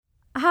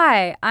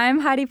Hi, I'm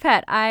Heidi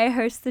Pett. I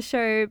host the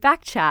show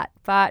Backchat,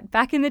 but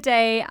back in the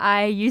day,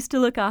 I used to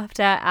look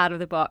after Out of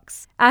the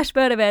Box. Ash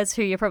Berdabez,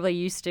 who you're probably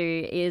used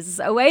to, is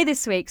away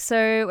this week,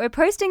 so we're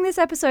posting this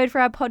episode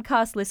for our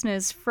podcast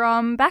listeners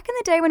from back in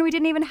the day when we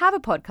didn't even have a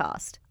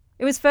podcast.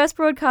 It was first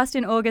broadcast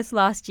in August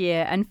last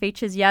year and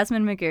features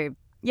Yasmin Magoob.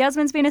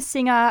 Yasmin's been a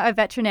singer, a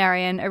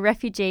veterinarian, a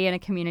refugee, and a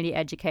community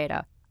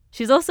educator.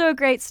 She's also a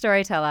great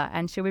storyteller,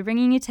 and she'll be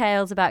bringing you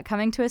tales about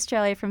coming to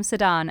Australia from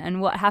Sudan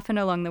and what happened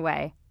along the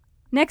way.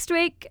 Next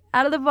week,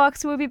 Out of the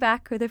Box will be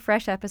back with a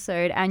fresh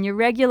episode and your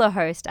regular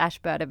host,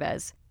 Ash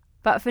Berdabez.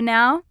 But for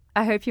now,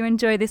 I hope you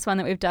enjoy this one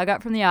that we've dug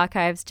up from the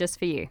archives just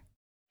for you.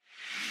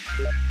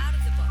 Out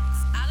of the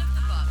box, out of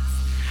the box.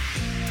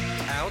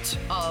 Out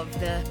Of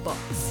the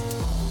box.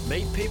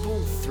 Meet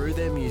people through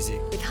their music.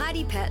 With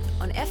Heidi Pett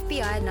on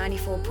FBI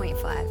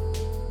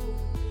 94.5.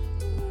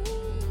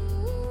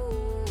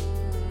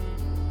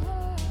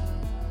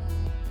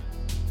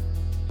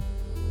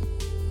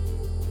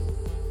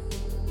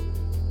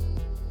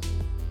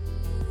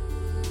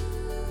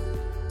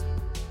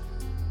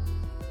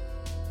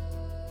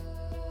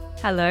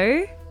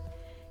 Hello,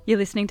 you're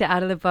listening to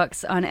Out of the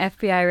Box on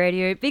FBI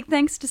Radio. Big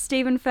thanks to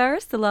Stephen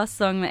Ferris. The last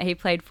song that he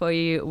played for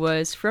you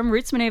was from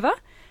Roots Maneuver.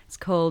 It's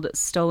called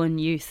Stolen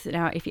Youth.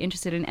 Now, if you're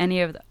interested in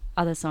any of the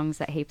other songs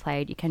that he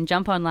played, you can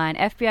jump online,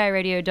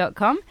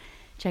 fbiradio.com,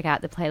 check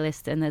out the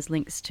playlist, and there's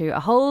links to a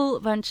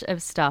whole bunch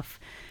of stuff.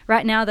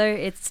 Right now, though,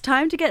 it's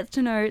time to get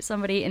to know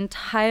somebody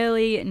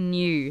entirely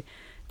new.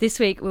 This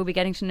week, we'll be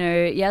getting to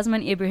know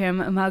Yasmin Ibrahim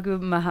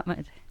Magoob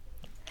Mohamed.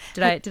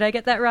 Did I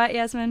get that right,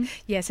 Yasmin?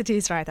 Yes, it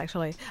is right,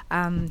 actually.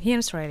 Here in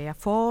Australia,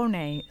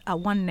 one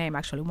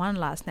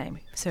last name.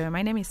 So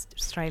my name is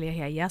Australia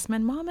here,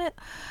 Yasmin Mohamed,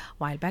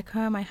 while back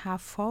home I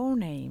have 4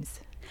 names.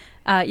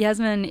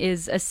 Yasmin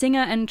is a singer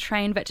and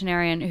trained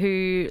veterinarian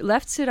who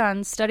left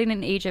Sudan, studied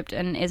in Egypt,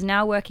 and is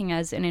now working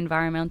as an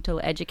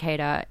environmental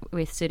educator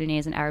with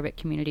Sudanese and Arabic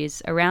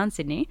communities around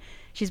Sydney.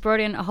 She's brought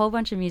in a whole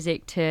bunch of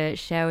music to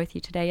share with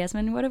you today.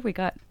 Yasmin, what have we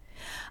got?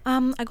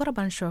 I got a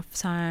bunch of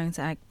songs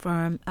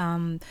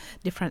from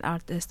different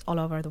artists all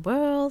over the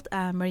world.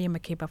 Miriam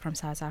Makeba from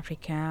South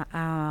Africa,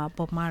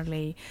 Bob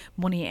Marley,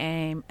 Bonnie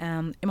M,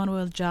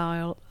 Emmanuel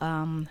Giles,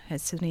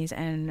 Sudanese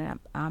and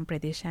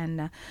British,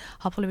 and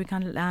hopefully we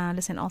can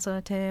listen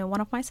also to one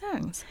of my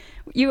songs.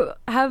 You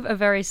have a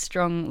very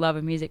strong love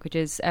of music, which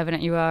is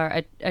evident. You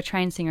are a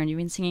trained singer and you've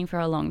been singing for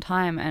a long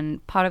time,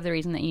 and part of the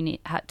reason that you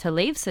had to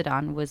leave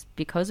Sudan was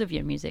because of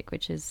your music,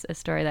 which is a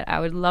story that I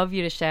would love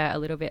you to share a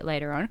little bit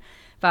later on.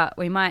 But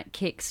we might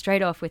kick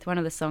straight off with one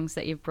of the songs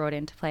that you've brought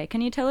in to play. Can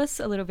you tell us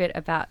a little bit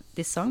about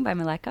this song by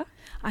Malaika?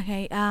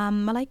 Okay,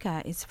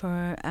 Malaika is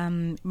for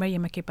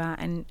Miriam Makeba,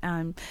 and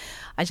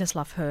I just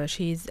love her.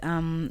 She's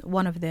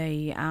one of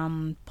the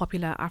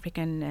popular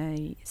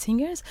African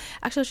singers.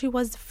 Actually, she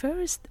was the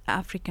first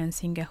African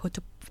singer who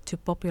to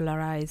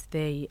popularize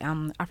the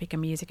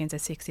African music in the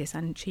 60s,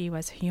 and she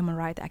was a human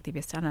rights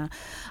activist. And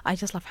I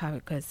just love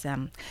her because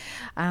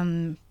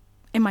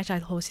in my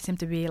childhood, she seemed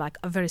to be like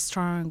a very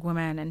strong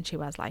woman, and she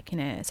was like,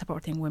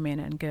 supporting women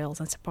and girls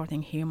and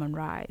supporting human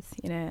rights,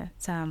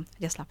 So I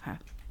just love her.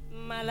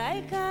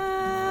 Malaika,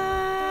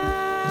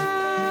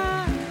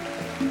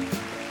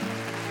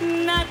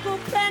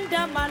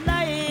 nakupenda malaika,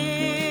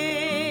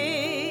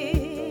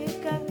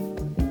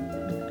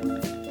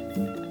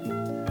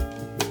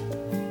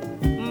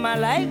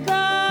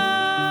 malaika,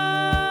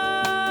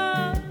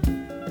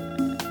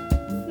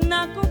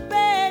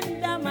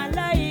 nakupenda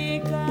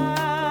malaika.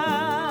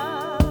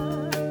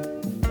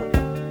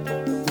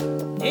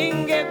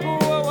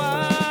 Ingekuwa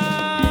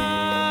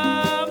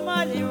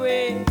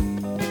maliwe,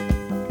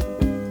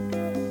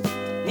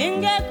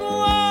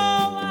 ingekuwa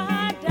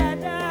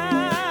dada,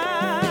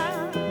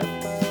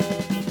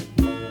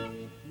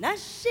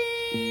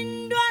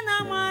 nashindwa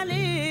na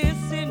mali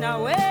sina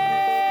we,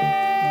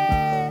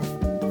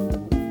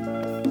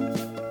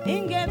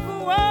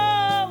 ingekuwa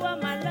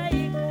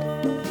malaika,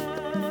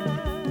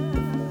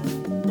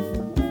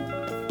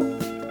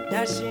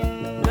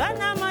 nashindwa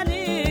na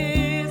mali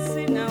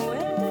sina we.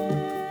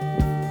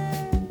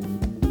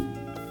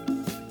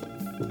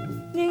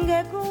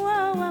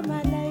 Ningekuwa wa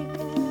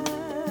malaika.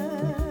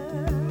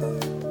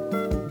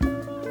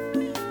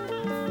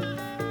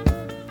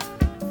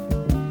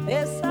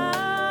 Pesa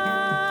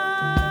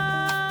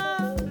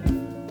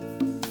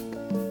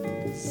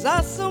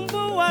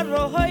zasumbua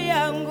roho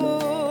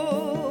yangu.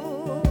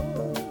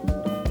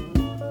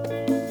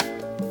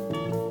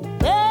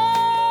 Pesa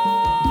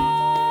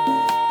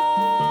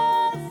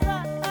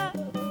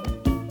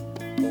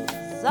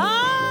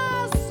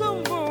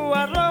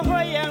zasumbua roho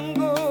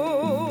yangu.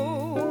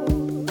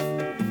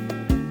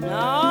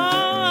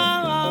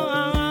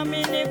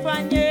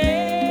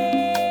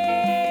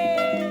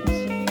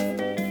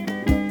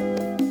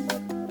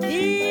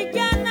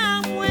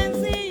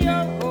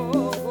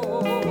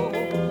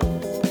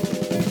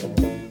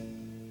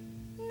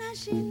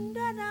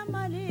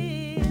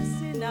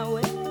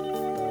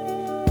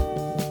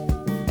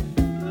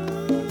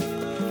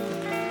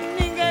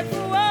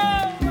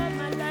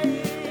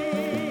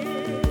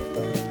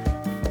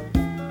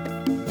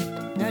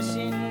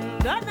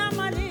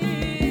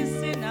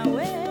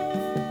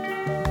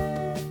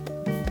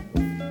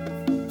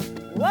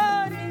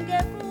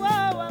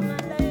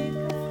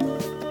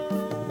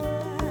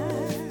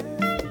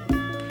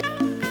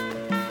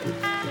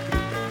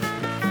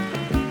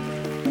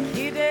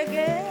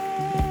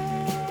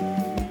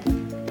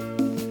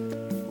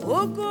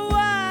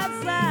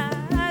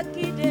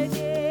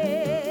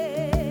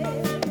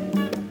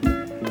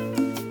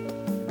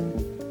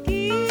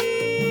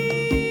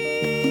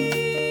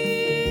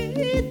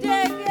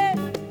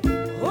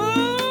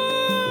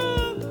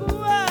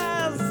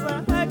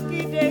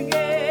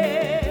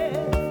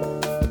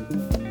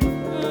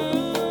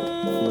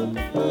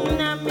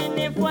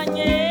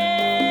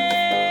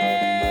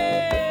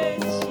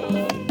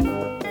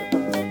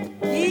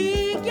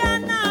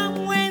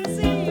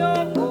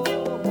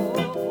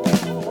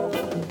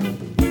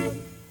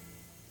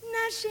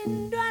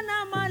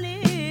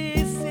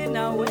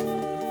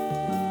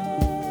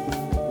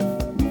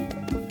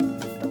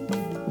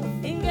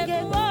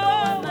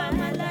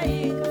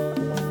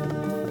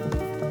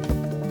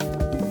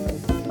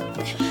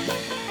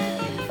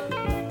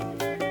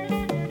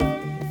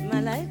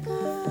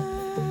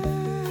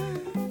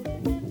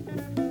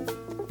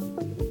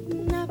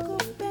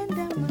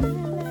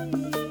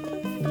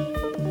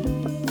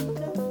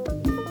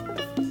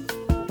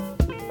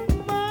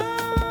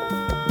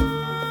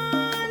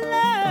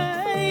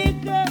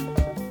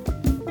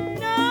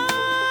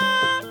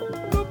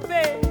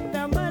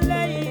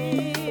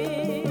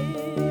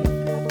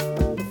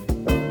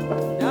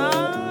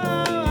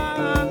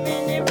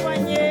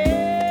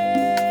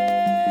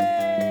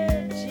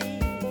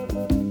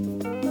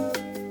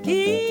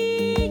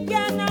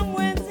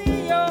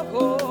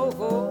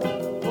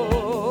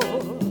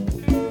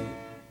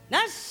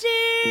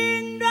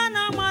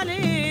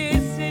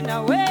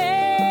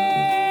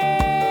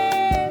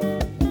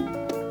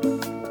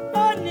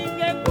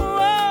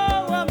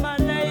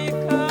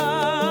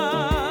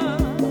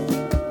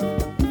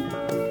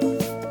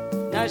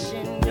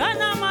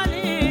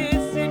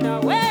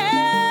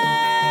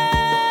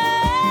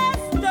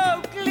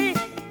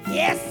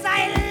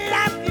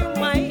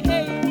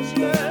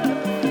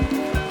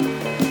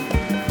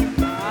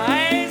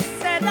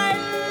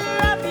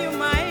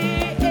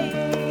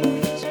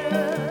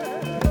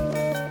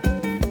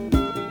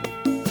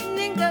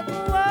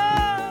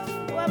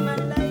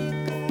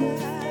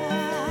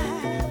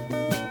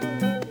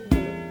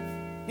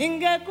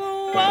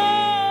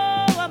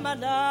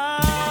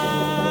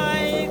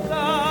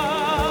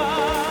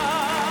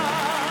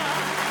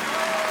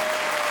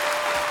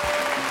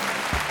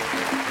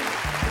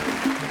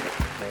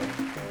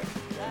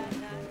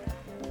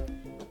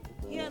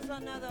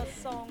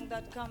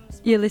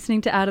 You're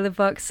listening to Out of the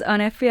Box on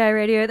FBI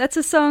Radio. That's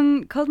a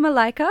song called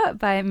Malaika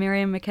by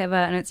Miriam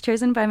Makeba, and it's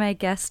chosen by my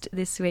guest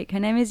this week. Her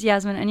name is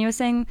Yasmin, and you were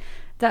saying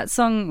that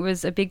song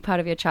was a big part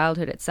of your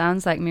childhood. It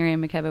sounds like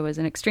Miriam Makeba was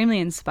an extremely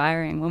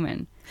inspiring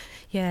woman.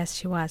 Yes,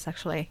 she was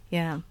actually,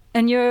 yeah.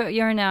 And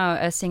you're now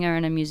a singer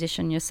and a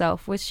musician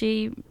yourself. Was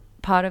she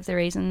part of the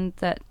reason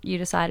that you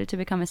decided to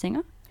become a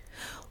singer?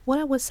 Well,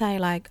 I would say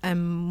like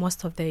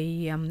most of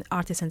the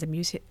artists and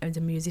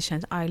the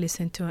musicians I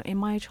listened to in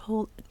my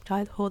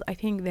childhood, I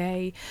think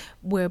they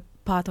were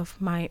part of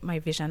my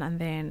vision. And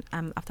then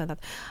after that,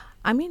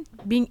 I mean,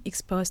 being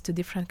exposed to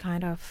different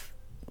kind of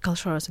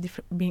cultures,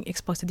 being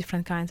exposed to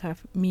different kinds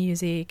of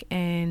music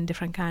and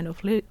different kind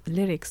of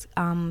lyrics,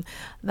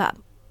 that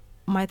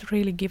might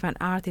really give an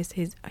artist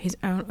his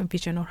own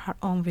vision or her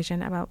own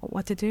vision about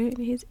what to do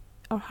in his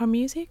or her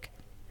music.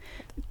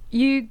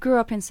 You grew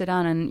up in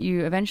Sudan and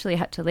you eventually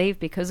had to leave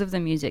because of the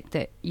music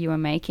that you were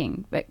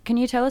making. But can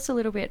you tell us a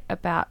little bit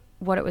about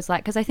what it was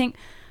like? Because I think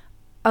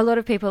a lot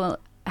of people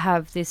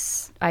have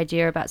this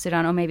idea about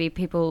Sudan, or maybe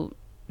people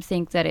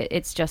think that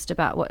it's just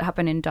about what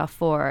happened in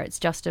Darfur, it's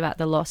just about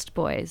the Lost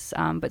Boys.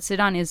 But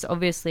Sudan is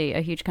obviously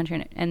a huge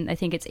country, and I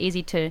think it's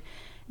easy to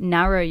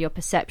narrow your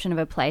perception of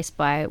a place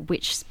by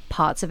which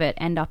parts of it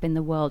end up in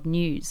the world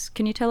news.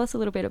 Can you tell us a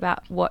little bit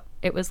about what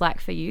it was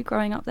like for you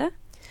growing up there?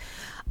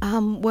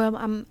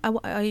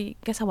 I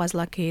guess I was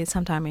lucky.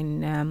 Sometime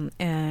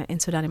in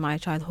Sudan in my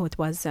childhood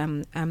was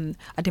a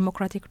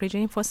democratic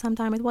regime for some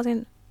time. It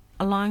wasn't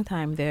a long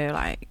time there.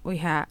 Like we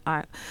had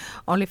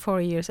only 4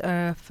 years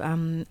of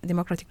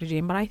democratic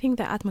regime, but I think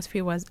the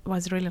atmosphere was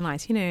really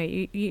nice. You know,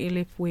 you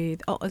live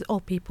with all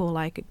people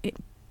like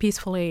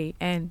peacefully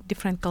and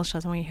different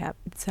cultures. And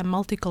it's a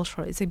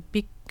multicultural. It's a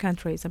big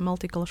country. It's a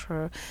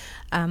multicultural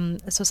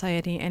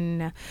society,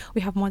 and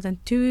we have more than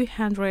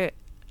 200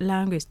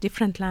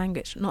 different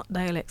language, not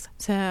dialects.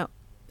 So,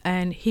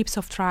 and heaps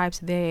of tribes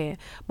there,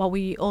 but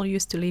we all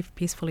used to live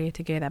peacefully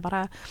together.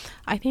 But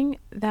I think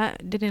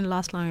that didn't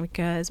last long,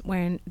 because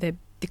when the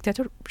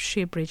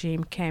dictatorship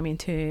regime came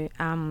into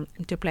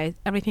place,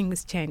 everything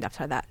was changed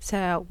after that.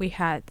 So we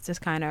had this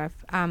kind of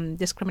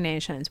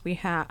discriminations. We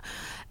had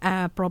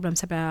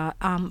problems about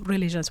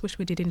religions, which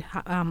we didn't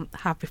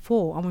have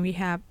before. And we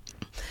have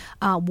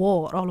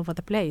war all over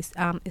the place.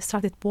 It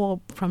started war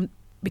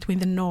between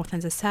the north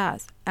and the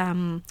south.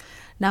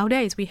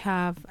 Nowadays we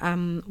have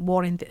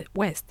war in the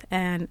west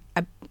and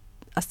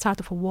a start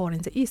of a war in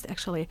the east,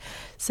 actually.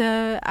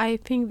 So I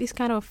think this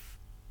kind of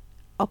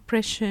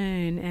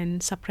oppression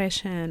and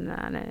suppression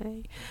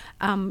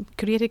and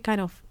created kind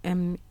of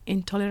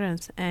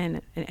intolerance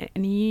and a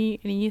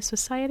new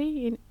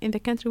society in the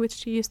country,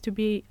 which used to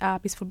be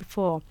peaceful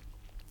before.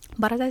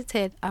 But as I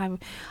said,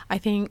 I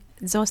think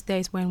those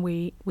days when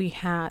we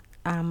had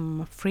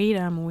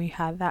freedom, we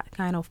had that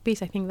kind of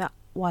peace, I think that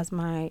was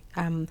my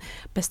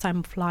best time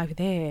of life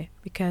there,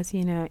 because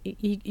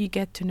you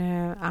get to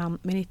know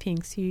many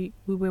things. We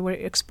were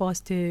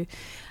exposed to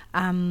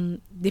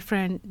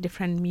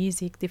different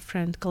music,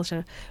 different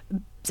culture.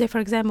 Say for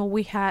example,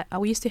 we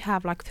used to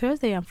have like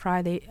Thursday and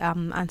Friday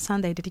and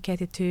Sunday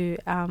dedicated to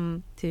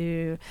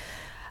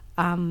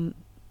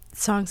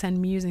songs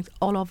and music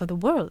all over the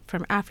world,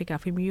 from Africa,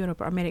 from Europe,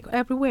 America,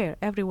 everywhere,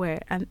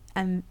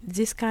 and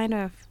this kind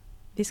of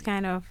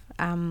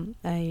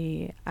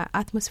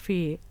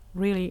atmosphere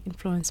really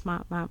influenced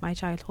my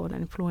childhood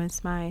and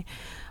influenced my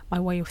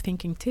way of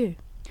thinking too.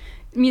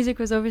 Music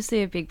was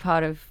obviously a big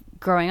part of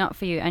growing up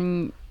for you,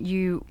 and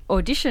you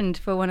auditioned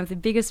for one of the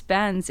biggest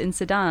bands in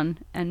Sudan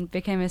and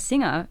became a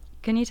singer.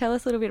 Can you tell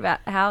us a little bit about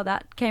how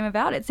that came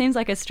about? It seems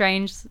like a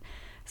strange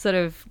sort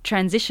of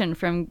transition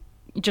from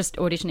just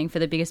auditioning for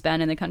the biggest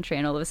band in the country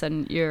and all of a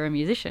sudden you're a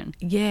musician.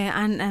 Yeah,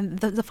 and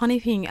the funny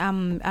thing,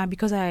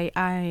 because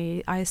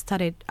I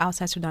studied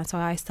outside Sudan, so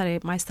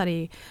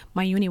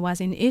my uni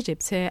was in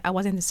Egypt, so I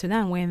was in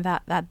Sudan when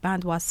that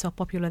band was so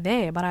popular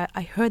there, but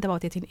I heard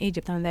about it in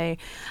Egypt, and I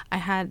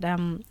had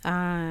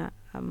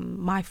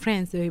my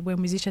friends, they were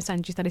musicians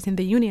and guitarists in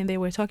the uni, and they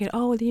were talking,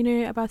 oh, do you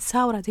know about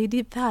Saura? They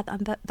did that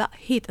and that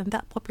hit and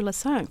that popular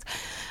songs,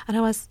 and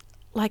I was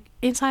like,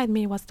 inside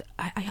me was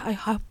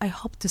I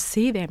hope to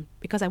see them,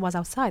 because I was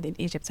outside in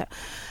Egypt.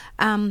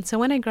 So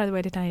when I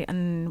graduated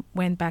and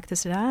went back to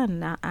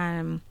Sudan,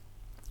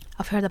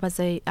 I've heard about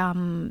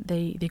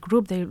the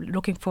group. They're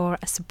looking for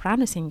a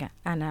soprano singer,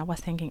 and I was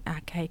thinking,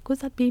 okay,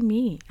 could that be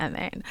me? And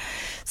then,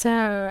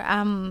 so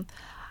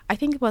I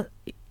think it was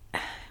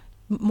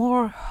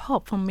more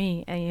hope for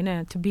me,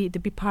 to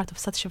be part of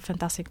such a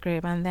fantastic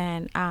group. And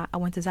then I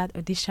went to that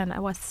audition.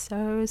 I was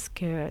so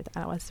scared.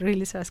 I was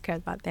really so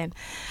scared. But then,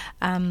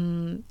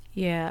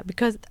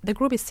 because the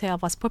group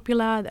itself was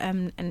popular,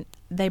 and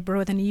they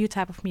brought a new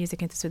type of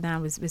music into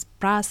Sudan with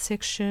brass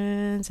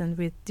sections and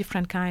with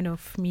different kind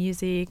of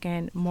music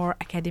and more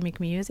academic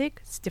music.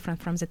 It's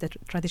different from the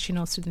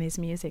traditional Sudanese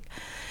music.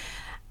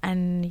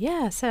 And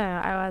so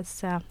I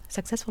was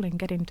successful in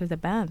getting into the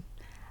band.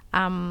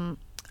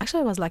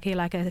 Actually, I was lucky.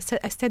 Like I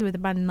stayed with the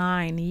band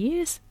 9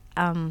 years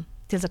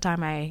till the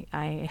time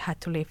I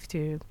had to leave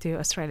to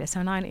Australia.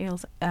 So 9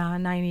 years,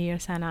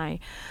 and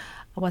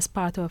was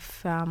part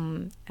of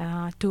recording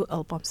 2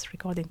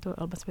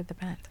 albums with the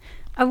band.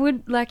 I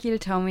would like you to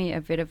tell me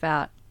a bit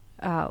about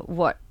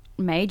what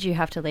made you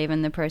have to leave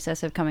in the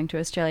process of coming to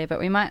Australia, but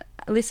we might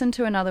listen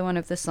to another one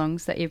of the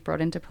songs that you've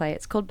brought into play.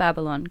 It's called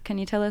Babylon. Can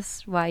you tell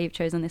us why you've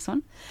chosen this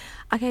one?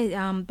 Okay,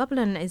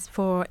 Babylon is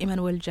for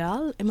Emmanuel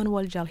Jal.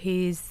 Emmanuel Jal,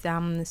 he's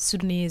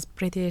Sudanese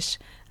British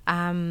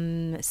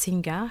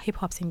singer, hip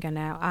hop singer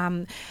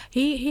now.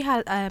 He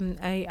had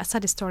a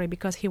sad story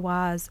because he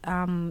was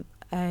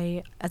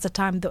at the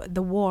time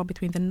the war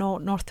between the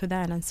North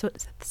Sudan and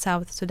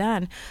South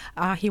Sudan.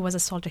 He was a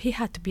soldier. He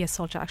had to be a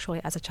soldier actually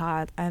as a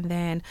child, and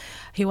then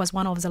he was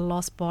one of the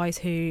lost boys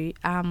who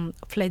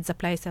fled the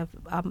place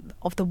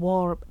of the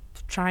war,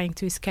 trying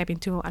to escape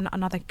into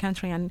another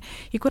country, and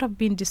he could have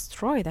been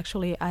destroyed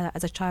actually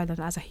as a child and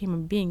as a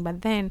human being.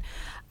 But then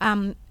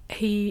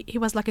he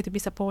was lucky to be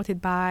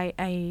supported by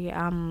a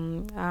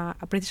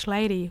British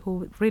lady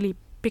who really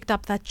picked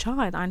up that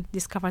child and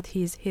discovered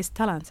his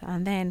talents.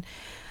 And then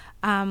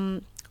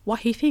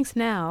what he thinks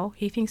now,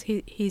 he thinks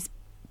he's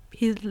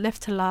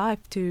left alive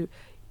to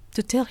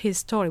tell his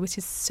story, which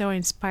is so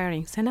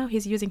inspiring. So now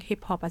he's using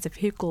hip hop as a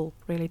vehicle,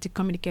 really, to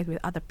communicate with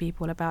other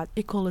people about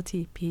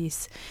equality,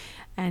 peace,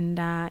 and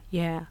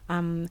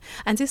and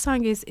this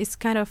song is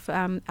kind of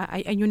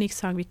a unique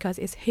song because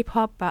it's hip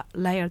hop but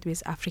layered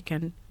with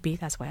African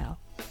beat as well.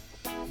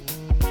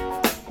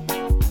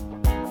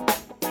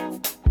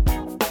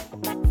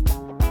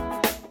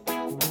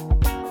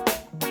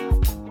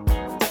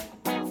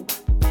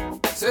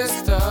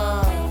 Sister,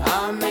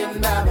 I'm in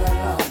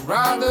Babylon.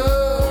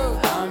 Brother,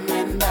 I'm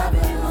in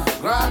Babylon.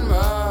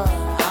 Grandma,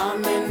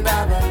 I'm in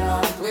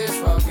Babylon. Please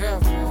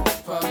forgive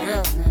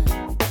me.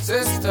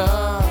 Sister,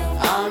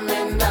 I'm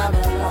in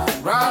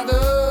Babylon.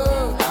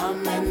 Brother,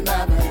 I'm in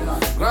Babylon.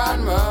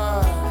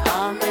 Grandma,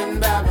 I'm in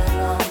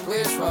Babylon.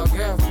 Please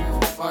forgive me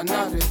for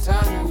not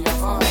returning your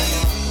phone.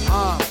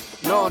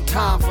 No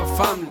time for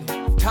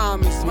family.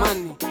 Time is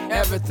money.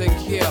 Everything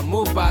here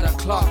moved by the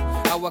clock.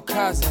 Our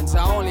cousins,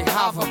 I only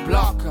have a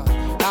blocker.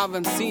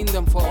 Haven't seen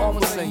them for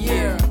almost a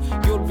year.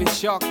 You'll be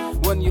shocked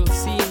when you'll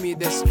see me.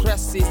 The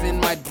stress is in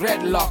my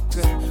dreadlocks.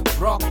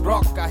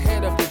 Broke, I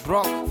had to be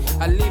broke.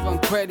 I live on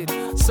credit.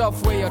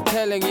 Software you're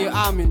telling you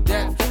I'm in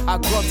debt. I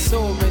got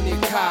so many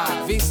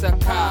cards. Visa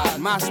card,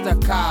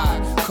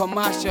 MasterCard,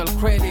 commercial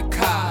credit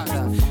card.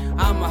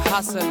 I'm a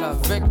hustler,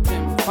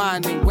 victim,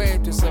 finding way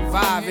to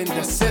survive in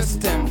the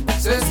system.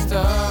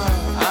 Sister,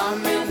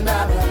 I'm in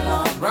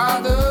Babylon.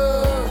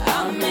 Brother,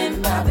 I'm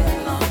in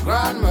Babylon.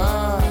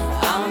 Grandma,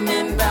 I'm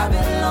in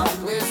Babylon.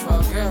 Please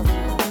forgive me.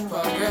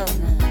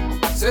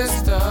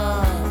 Sister,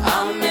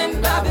 I'm in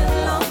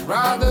Babylon.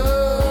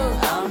 Brother,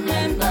 I'm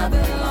in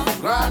Babylon.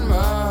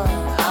 Grandma,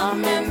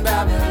 I'm in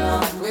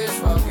Babylon. Please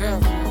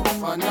forgive me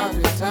for not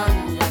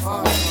returning your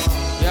phone.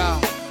 Yeah,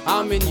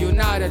 I'm in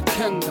United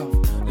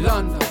Kingdom,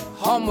 London,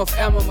 home of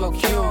Emma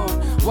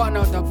McCune, one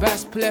of the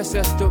best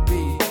places to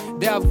be.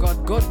 They've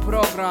got good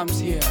programs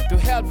here to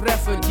help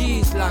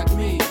refugees like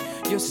me.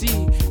 You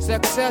see,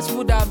 success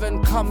would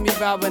haven't come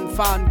if I haven't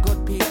found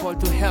good people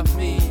to help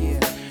me.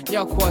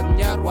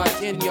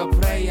 What in your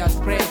prayers,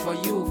 pray for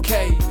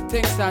UK.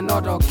 Things are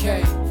not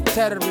okay.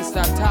 Terrorist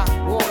attack,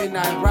 war in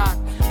Iraq.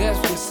 There's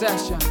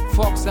recession,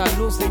 folks are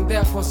losing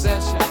their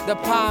possession. The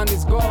pound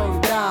is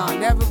going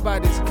down,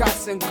 everybody's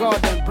cussing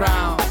gold and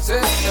brown.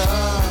 Sister,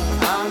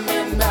 I'm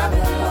in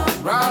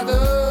Babylon. Brother,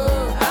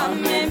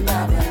 I'm in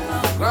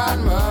Babylon.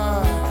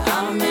 Grandma,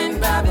 I'm in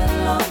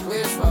Babylon.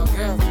 Please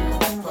forgive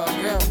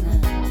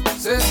me.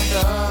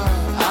 Sister,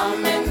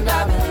 I'm in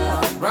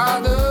Babylon.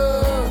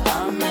 Brother,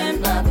 I'm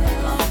in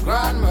Babylon.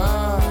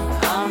 Grandma,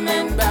 I'm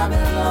in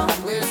Babylon.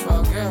 Please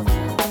forgive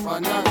me for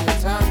not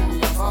returning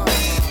your phone.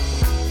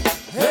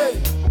 Hey,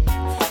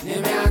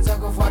 nimeanza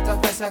kufuata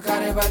pesa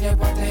kariba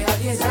nipote ya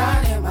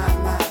gizani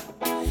mama.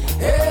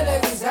 Hele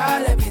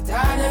gizale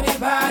bitane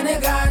mibane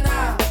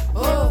gana.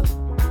 Oh,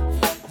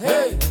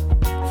 hey,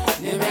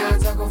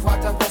 nimeanza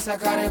kufuata pesa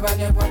kariba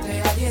nipote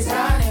ya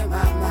gizani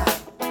mama.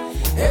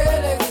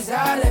 Hele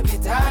gizale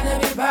bitane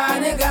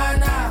mibane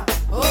gana.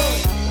 Oh,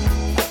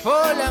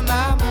 hola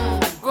mama,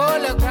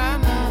 hola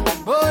grandma,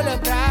 hola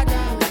grada,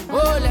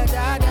 hola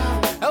dada.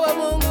 Ewe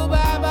Mungu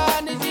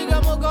baba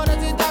nishika mkono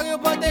sitaki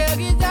upotea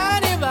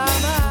gizani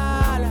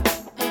baba.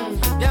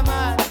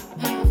 Jamani,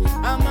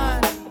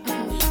 amani,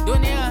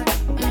 dunia.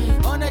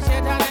 Ona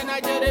shetani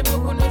anajaribu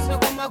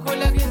kunisukuma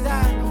kule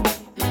gizani.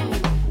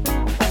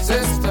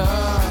 Sister,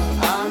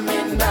 I'm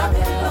in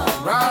Babylon.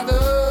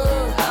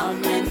 Brother,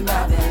 I'm in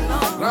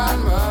Babylon.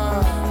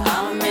 Grandma,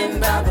 I'm in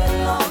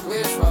Babylon.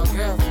 Please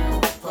forgive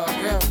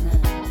me.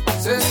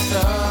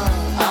 Sister,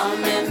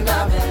 I'm in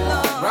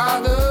Babylon.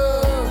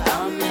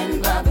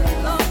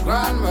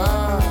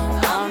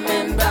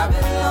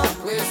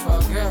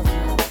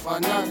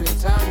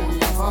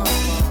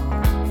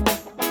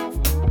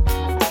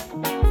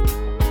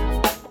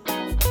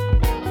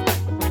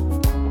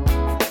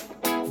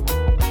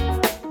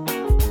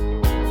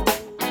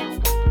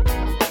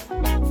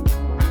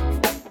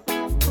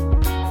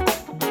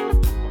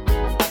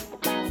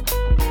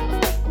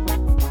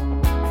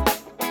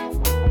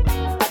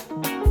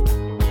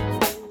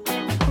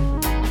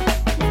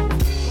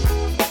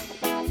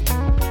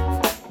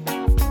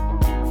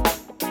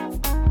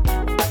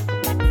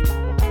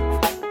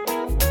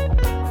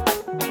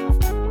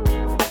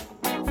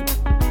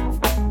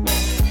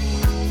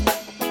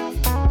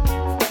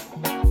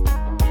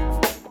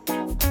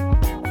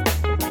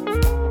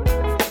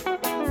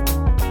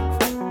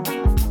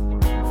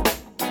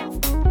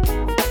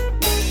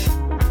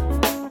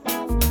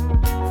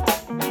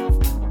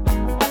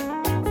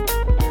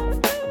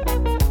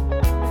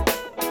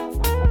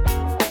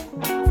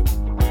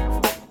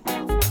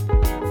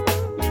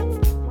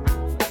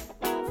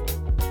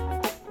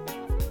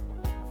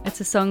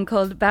 a song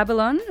called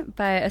Babylon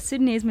by a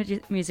Sudanese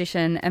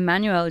musician,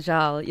 Emmanuel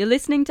Jal. You're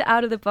listening to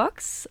Out of the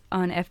Box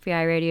on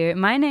FBI Radio.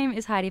 My name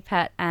is Heidi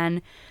Pat,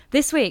 and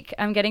this week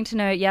I'm getting to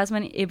know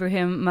Yasmin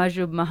Ibrahim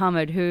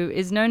Mohamed, who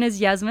is known as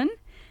Yasmin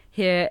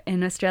here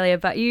in Australia.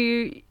 But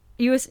you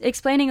were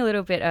explaining a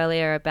little bit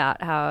earlier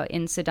about how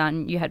in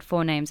Sudan you had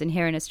 4 names, and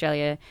here in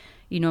Australia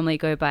you normally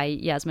go by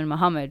Yasmin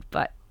Mohamed.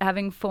 But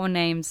having 4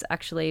 names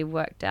actually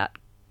worked out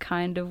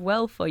kind of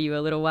well for you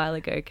a little while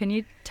ago. Can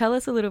you tell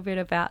us a little bit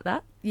about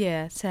that?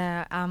 Yeah, so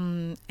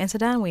in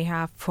Sudan we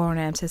have 4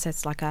 names.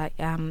 It's like a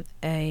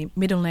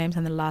middle name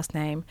and the last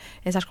name.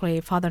 It's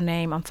actually father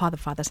name and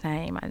father's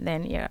name, and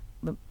then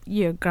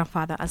your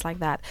grandfather, as like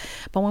that.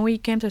 But when we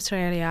came to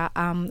Australia,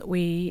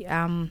 we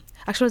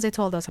actually they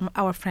told us,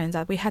 our friends,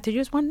 that we had to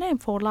use one name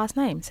for last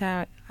name.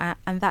 So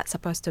and that's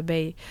supposed to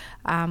be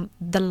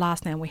the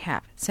last name we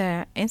have.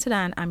 So in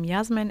Sudan, I'm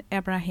Yasmin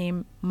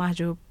Ibrahim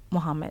Mahjoub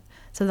Mohamed.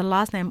 So the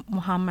last name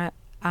Mohamed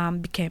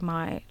became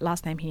my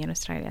last name here in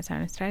Australia. So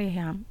in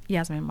Australia, I'm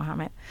Yasmin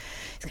Mohamed.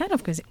 It's kind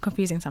of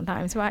confusing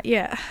sometimes, but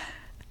yeah.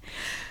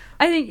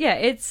 I think,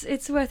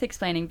 it's worth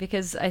explaining,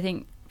 because I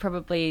think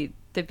probably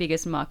the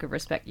biggest mark of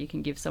respect you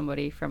can give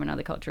somebody from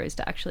another culture is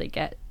to actually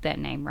get their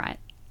name right.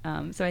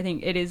 So I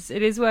think it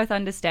is worth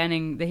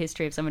understanding the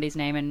history of somebody's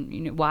name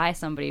and why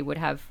somebody would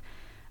have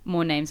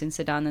more names in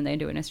Sudan than they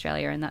do in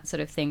Australia and that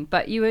sort of thing.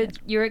 But you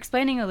were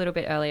explaining a little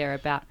bit earlier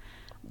about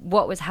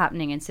what was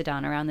happening in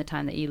Sudan around the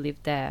time that you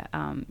lived there,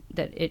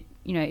 that it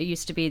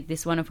used to be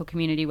this wonderful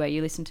community where you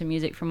listen to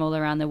music from all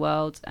around the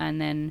world, and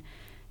then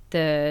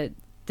the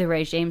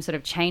regime sort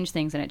of changed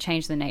things, and it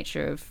changed the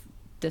nature of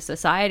the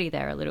society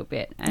there a little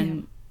bit,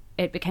 and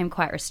it became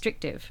quite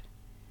restrictive.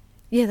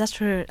 Yeah, that's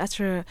true. That's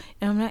true.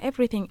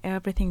 Everything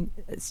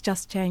is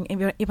just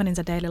changing, even in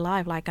the daily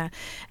life. Like,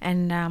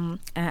 and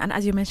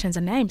as you mentioned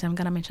the names, I'm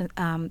gonna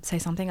say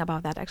something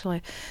about that.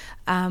 Actually,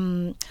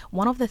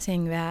 one of the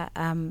things that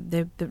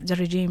the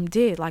regime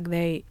did, like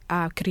they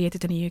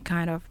created a new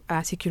kind of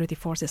security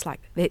forces. Like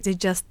they're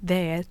just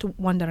there to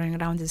wandering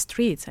around the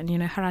streets and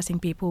harassing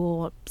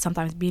people,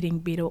 sometimes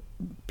beating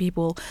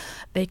people.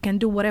 They can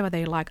do whatever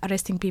they like,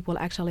 arresting people.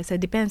 Actually, so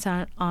it depends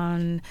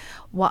on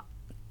what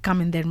come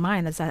in their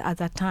mind at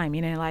that time,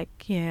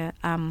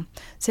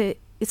 so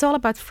it's all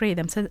about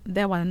freedom. So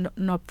there was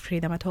no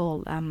freedom at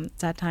all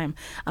that time.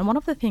 And one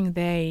of the things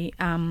they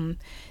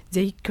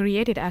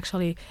created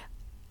actually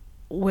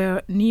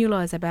were new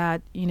laws about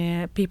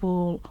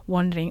people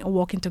wandering or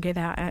walking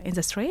together in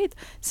the street.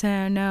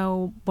 So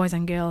no boys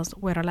and girls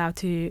were allowed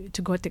to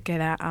go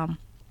together.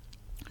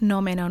 No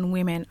men and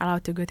women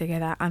allowed to go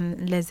together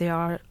unless they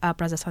are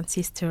brothers and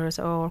sisters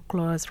or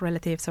close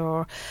relatives,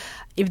 or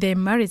if they're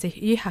married,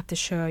 you have to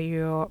show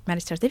your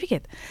marriage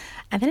certificate.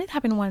 And then it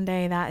happened one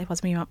day that it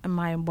was me and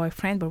my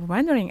boyfriend were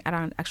wandering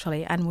around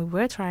actually, and we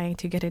were trying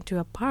to get into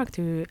a park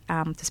to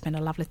spend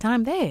a lovely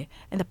time there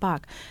in the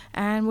park.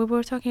 And we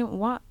were talking,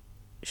 what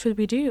should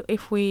we do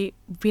if we've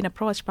been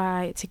approached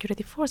by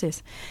security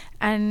forces?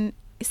 And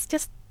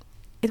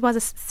it was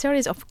a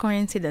series of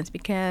coincidences,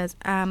 because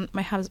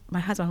my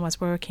husband was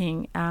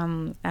working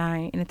in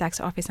a tax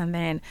office, and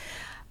then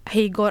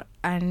he got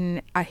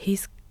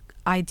his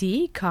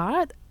ID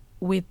card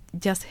with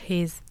just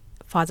his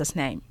father's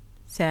name,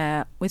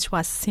 so which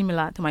was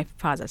similar to my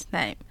father's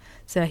name.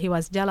 So he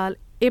was Jalal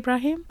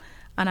Ibrahim,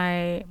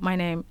 and my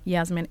name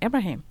Yasmin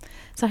Ibrahim.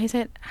 So he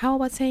said, "How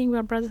about saying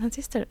we're brothers and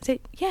sisters?" I said,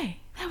 "Yeah,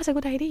 that was a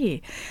good idea."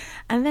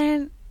 And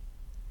then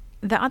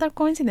the other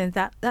coincidence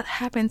that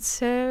happened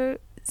so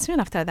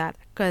soon after that,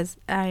 because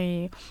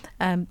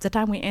the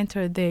time we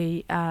entered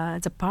the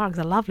park,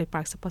 the lovely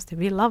park, supposed to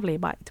be lovely,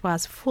 but it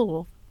was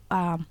full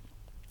of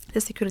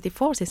the security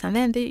forces, and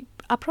then they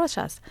approached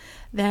us.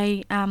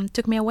 They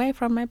took me away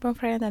from my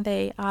boyfriend, and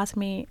they asked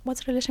me,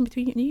 "What's the relation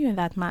between you and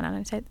that man?" And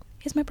I said,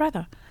 "He's my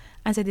brother."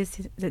 And so they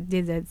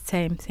did the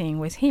same thing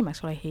with him.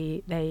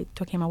 Actually, they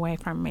took him away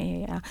from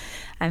me,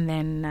 and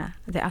then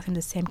they asked him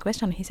the same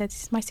question. He said,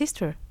 "It's my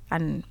sister."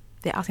 And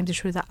they asked him to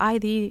show the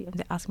ID, and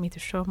they asked me to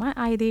show my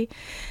ID.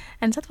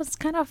 And that was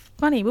kind of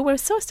funny. We were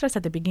so stressed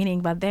at the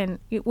beginning, but then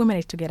we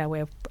managed to get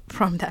away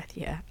from that,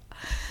 yeah.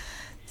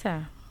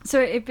 So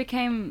it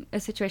became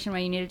a situation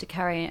where you needed to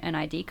carry an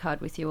ID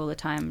card with you all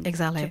the time.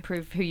 Exactly. To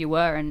prove who you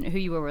were and who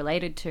you were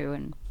related to.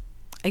 And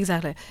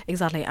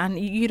Exactly.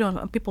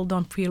 And people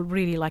don't feel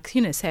really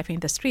safe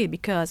in the street,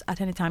 because at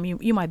any time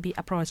you might be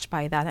approached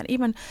by that, and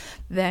even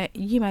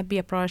you might be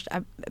approached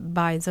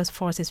by those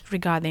forces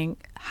regarding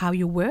how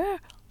you were.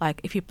 Like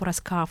if you put a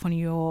scarf on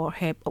your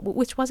head,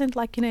 which wasn't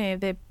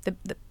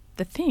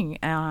the thing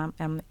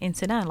in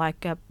Sudan.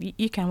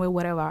 You can wear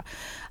whatever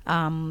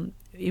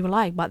you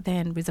like, but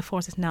then with the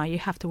forces now, you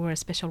have to wear a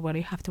special wear.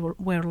 You have to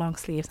wear long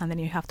sleeves, and then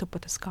you have to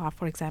put a scarf,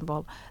 for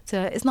example.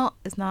 So it's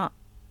not.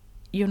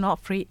 You're not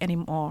free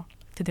anymore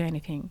to do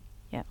anything.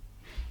 Yeah.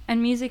 And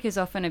music is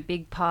often a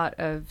big part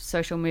of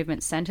social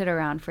movements centered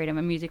around freedom,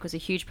 and music was a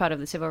huge part of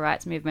the civil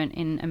rights movement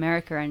in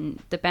America.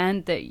 And the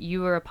band that you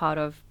were a part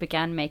of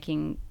began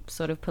making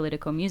sort of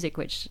political music,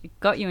 which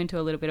got you into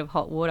a little bit of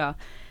hot water.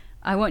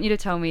 I want you to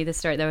tell me the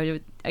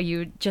story. You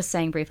were just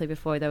saying briefly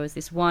before there was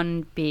this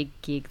one big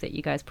gig that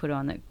you guys put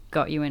on that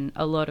got you in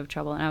a lot of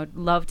trouble, and I would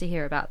love to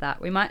hear about that.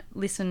 We might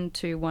listen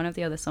to one of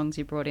the other songs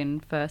you brought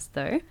in first,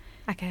 though.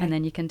 Okay. And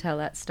then you can tell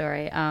that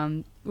story.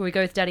 Will we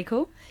go with Daddy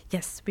Cool?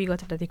 Yes, we got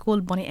to Daddy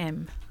Cool, Bonnie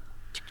M.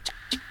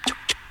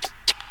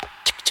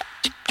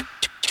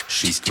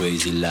 She's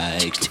crazy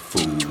like a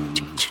fool.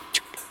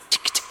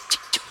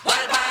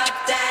 What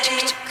about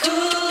Daddy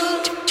Cool?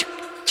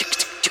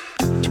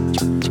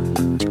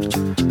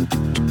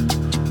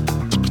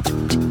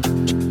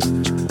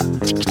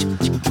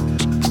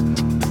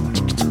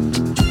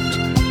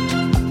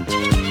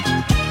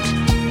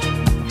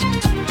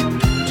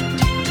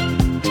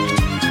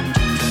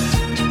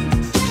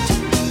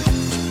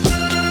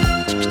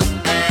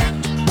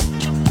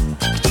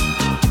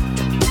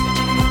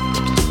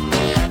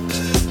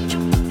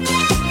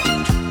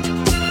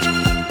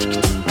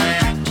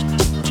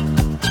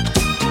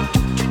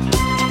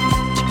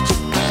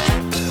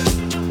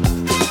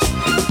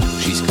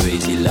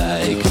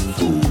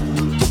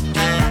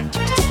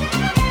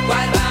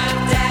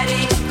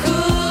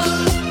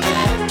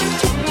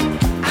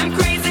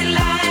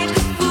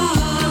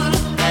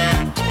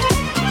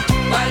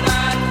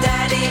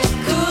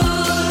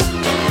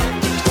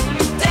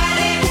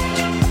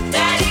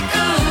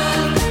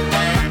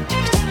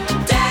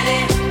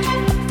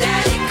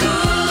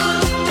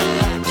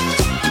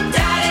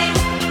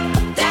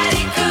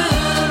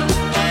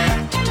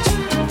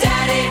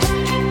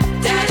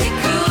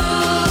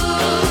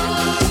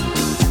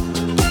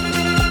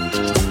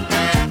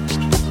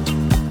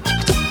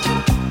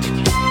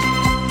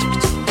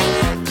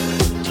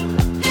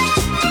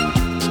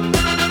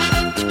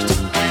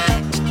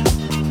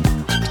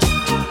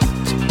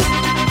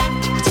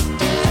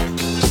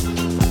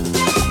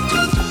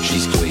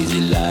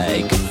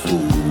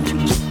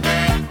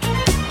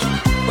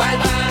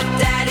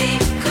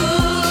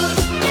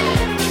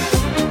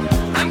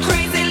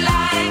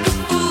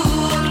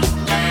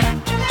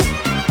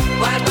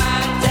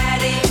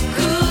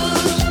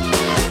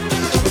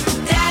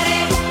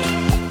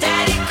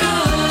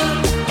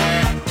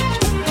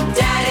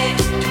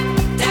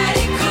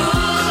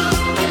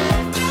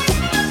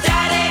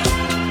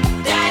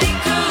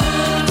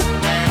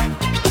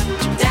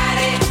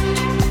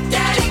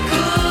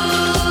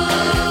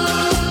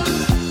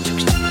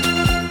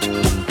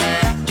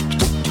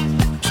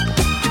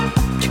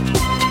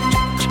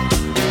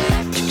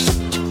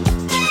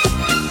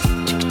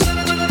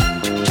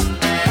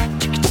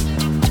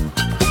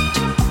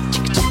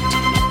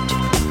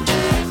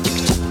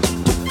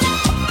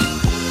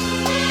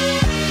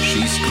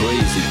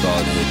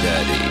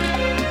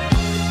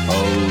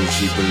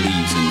 She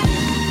believes in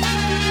him.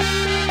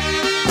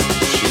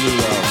 She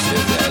loves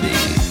her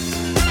daddy.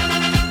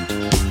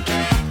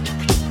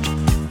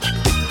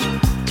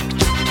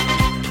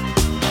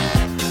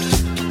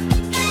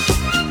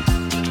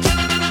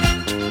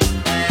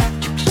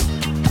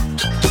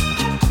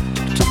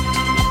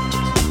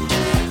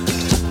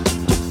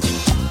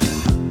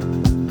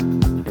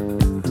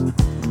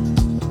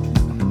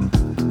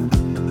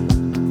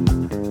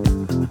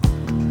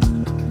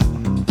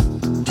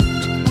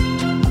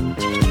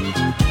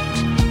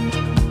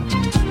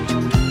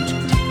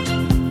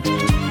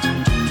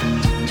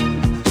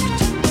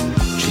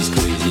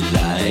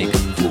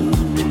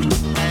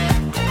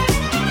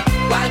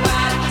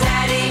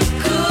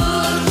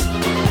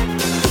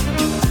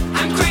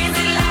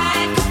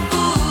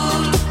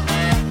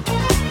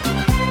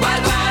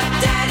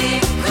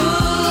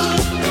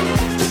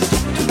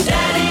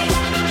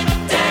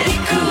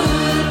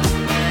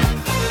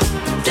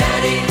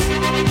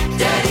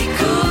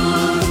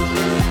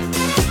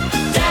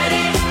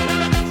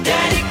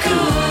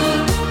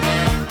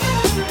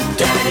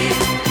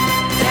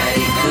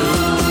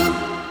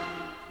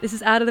 This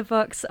is Out of the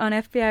Box on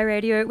FBI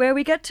Radio, where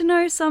we get to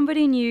know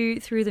somebody new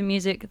through the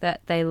music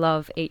that they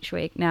love each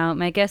week. Now,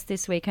 my guest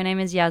this week, her name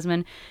is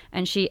Yasmin,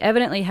 and she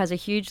evidently has a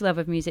huge love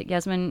of music.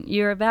 Yasmin,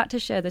 you're about to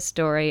share the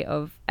story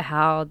of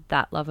how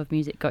that love of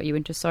music got you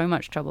into so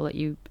much trouble that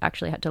you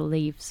actually had to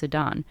leave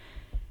Sudan.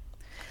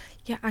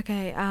 Yeah,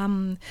 okay.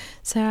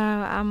 So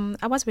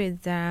I was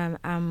with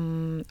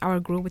our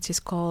group, which is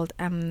called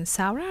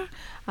Saura.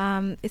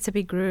 It's a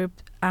big group,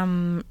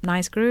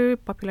 nice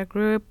group, popular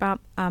group.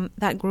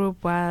 That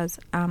group was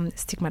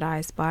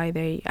stigmatized by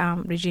the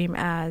regime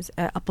as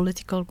a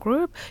political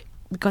group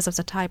because of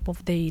the type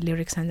of the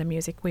lyrics and the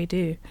music we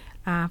do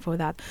for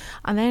that.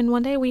 And then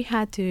one day we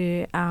had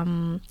to,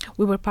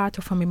 we were part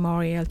of a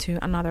memorial to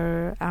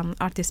another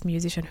artist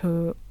musician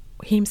who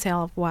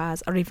himself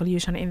was a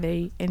revolution in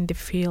the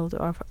field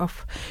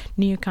of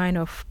new kind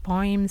of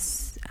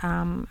poems,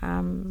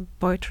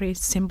 poetry,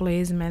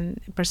 symbolism, and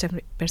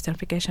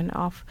personification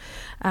of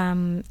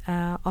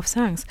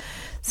songs.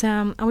 So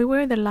and we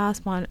were the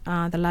last one,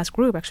 the last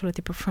group actually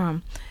to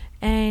perform,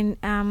 and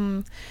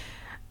I'm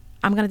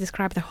going to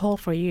describe the hall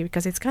for you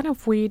because it's kind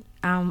of weird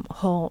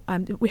hall.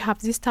 We have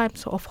these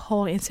types of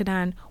hall in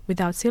Sudan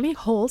without ceiling,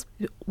 halls,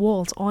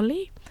 walls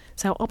only.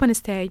 So open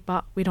stage,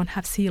 but we don't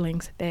have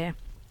ceilings there.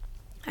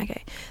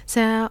 Okay,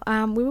 so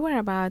we were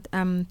about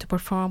to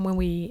perform when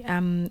we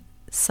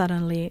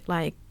suddenly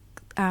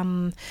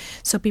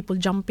saw people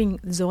jumping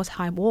those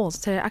high walls.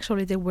 So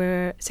actually, they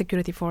were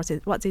security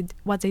forces. What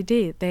they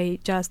did, they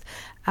just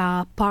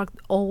parked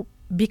all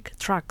big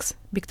trucks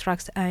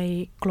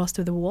close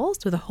to the walls,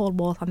 to the whole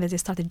wall, and they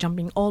started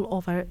jumping all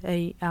over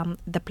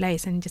the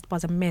place, and it just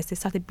was a mess. They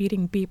started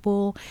beating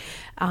people,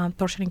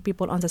 torturing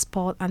people on the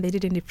spot, and they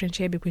didn't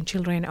differentiate between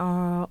children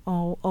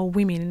or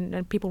women.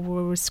 And people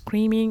were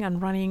screaming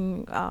and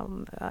running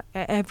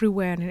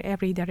everywhere and in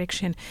every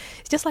direction.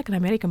 It's just like an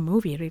American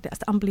movie, really.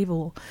 It's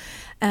unbelievable.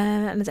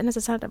 And as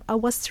I said, I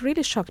was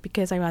really shocked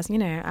because I was,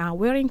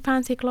 wearing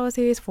fancy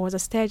clothes for the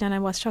stage, and I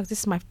was shocked. This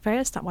is my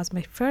first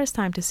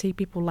time to see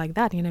people like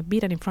that,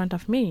 beaten in front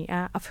of me.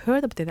 I've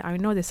heard of it. I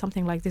know there's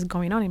something like this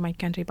going on in my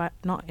country, but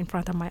not in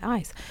front of my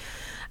eyes.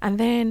 And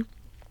then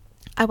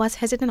I was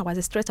hesitant, I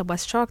was stressed, I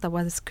was shocked, I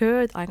was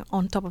scared,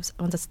 on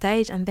the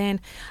stage. And then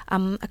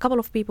a couple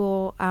of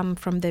people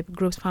from the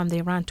group's farm,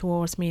 they ran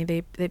towards me.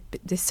 They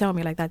saw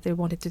me like that. They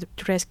wanted to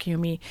rescue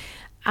me.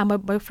 And my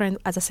boyfriend,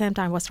 at the same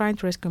time, was trying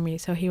to rescue me.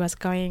 So he was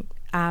going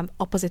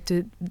opposite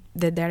to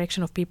the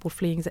direction of people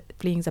fleeing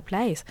the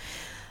place.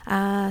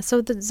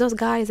 So those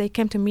guys, they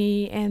came to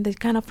me and they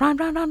kind of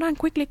run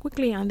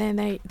quickly, and then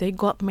they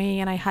got me,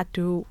 and I had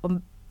to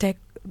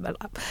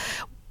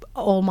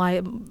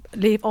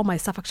leave all my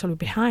stuff actually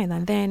behind.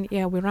 And then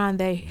we ran.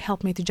 They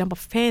helped me to jump a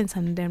fence,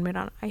 and then we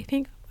ran. I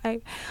think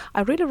I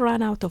really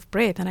ran out of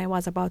breath, and I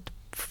was about to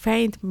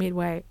faint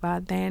midway.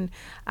 But then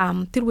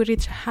till we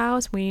reached a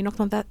house, we knocked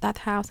on that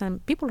house,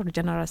 and people are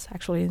generous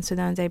actually in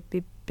Sudan. They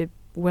be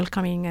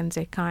welcoming and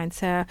they kind.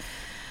 So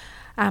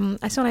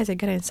as soon as I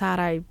got inside,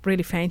 I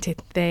really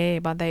fainted there.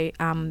 But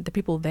the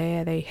people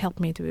there, they helped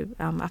me to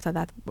after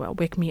that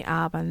wake me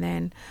up, and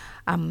then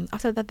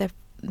after that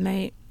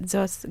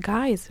those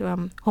guys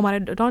whom I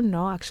don't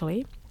know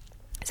actually,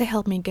 they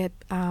helped me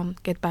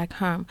get back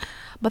home.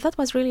 But that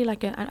was really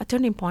like a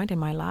turning point in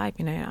my life.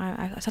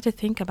 I started to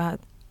think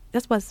about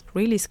that was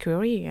really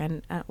scary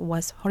and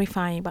was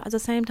horrifying. But at the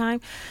same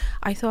time,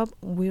 I thought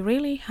we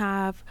really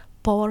have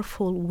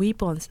powerful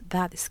weapons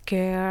that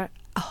scare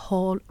a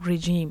whole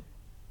regime,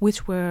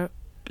 which were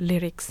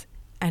lyrics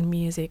and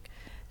music.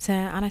 So,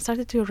 and I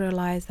started to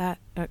realize that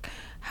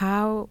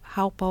how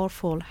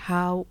powerful,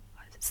 how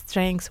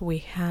strength we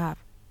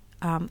have,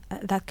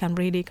 that can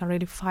really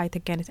fight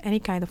against any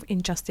kind of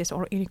injustice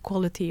or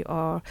inequality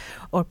or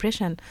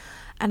oppression.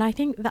 And I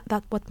think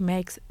that what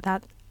makes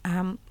that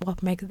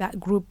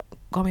group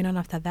going on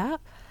after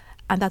that,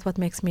 and that's what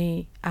makes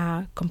me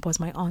compose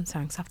my own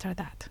songs after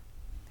that.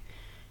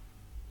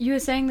 You were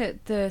saying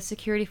that the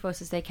security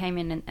forces, they came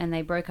in and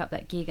they broke up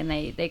that gig, and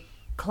they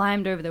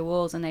climbed over the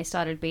walls and they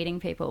started beating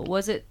people.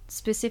 Was it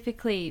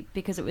specifically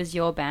because it was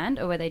your band,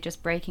 or were they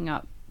just breaking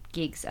up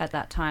gigs at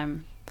that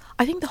time?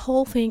 I think the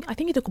whole thing,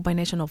 it's a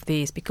combination of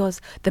these, because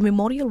the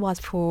memorial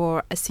was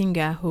for a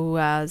singer who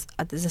was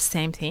the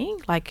same thing.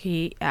 Like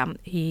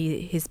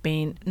he's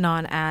been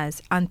known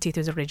as anti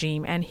to the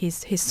regime, and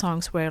his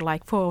songs were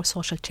like for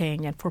social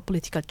change and for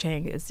political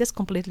change. It's just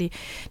completely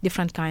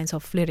different kinds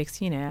of lyrics,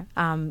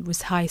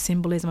 with high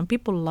symbolism, and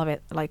people love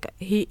it. Like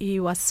he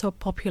was so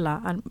popular,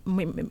 and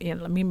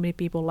many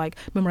people like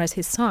memorize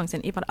his songs,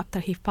 and even after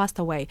he passed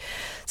away.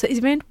 So the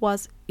event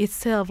was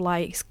itself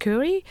like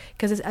scary,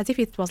 because it's as if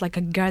it was like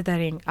a gathering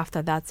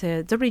after that.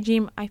 The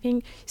regime, I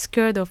think,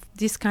 scared of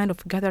this kind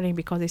of gathering,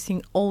 because they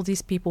think all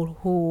these people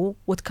who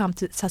would come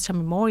to such a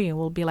memorial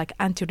will be like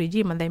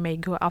anti-regime, and they may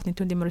go out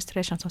into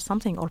demonstrations or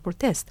something, or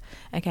protest.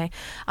 Okay,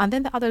 and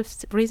then the other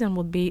reason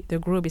would be the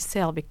group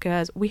itself,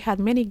 because we had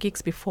many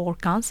gigs before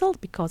cancelled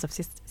because of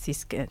this.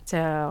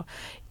 So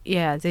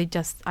yeah, they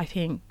just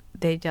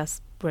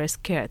were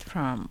scared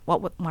from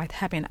what might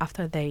happen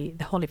after the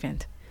whole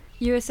event.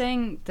 You were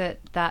saying that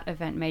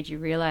event made you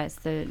realize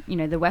the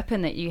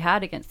weapon that you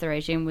had against the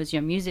regime was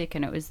your music,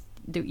 and it was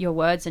your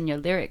words and your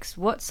lyrics.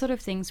 What sort of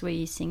things were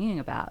you singing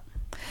about?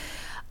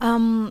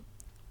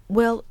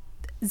 Well,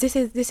 this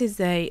is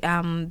the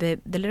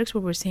lyrics we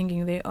were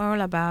singing. They're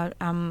all about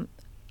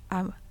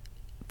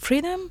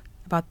freedom,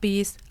 about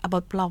peace,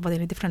 about love, but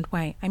in a different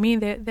way. I mean,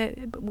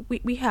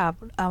 we have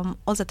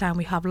all the time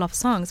we have love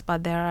songs,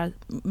 but there are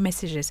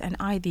messages and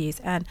ideas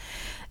and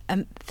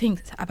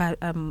things about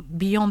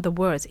beyond the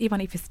words, even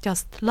if it's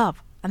just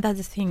love. And that's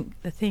the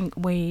thing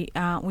we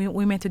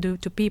meant to do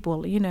to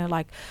people,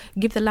 like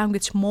give the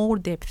language more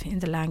depth in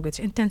the language,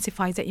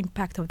 intensify the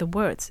impact of the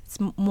words. It's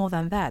more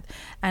than that,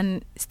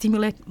 and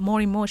stimulate more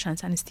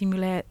emotions and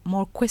stimulate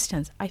more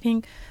questions. I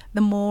think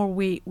the more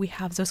we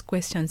have those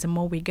questions, the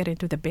more we get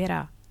into the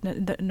better,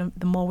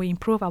 the more we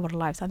improve our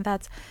lives. And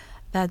that's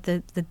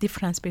the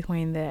difference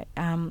between the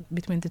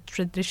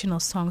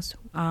traditional songs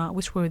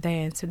which were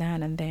there in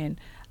Sudan, and then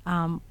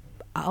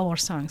our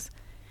songs.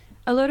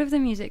 A lot of the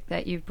music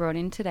that you've brought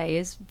in today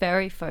is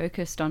very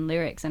focused on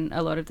lyrics, and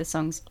a lot of the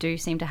songs do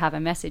seem to have a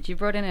message. You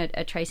brought in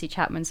a Tracy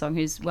Chapman song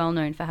who's well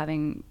known for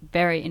having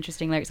very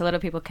interesting lyrics. A lot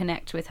of people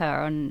connect with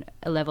her on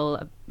a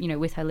level,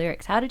 with her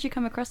lyrics. How did you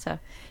come across her?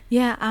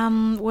 Yeah,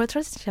 well,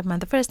 Tracy Chapman,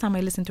 the first time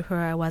I listened to her,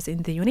 I was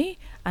in the uni,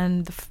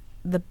 and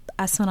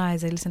as soon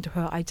as I listened to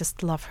her, I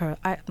just love her.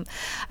 I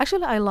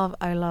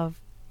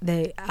love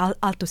the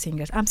alto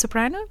singers. I'm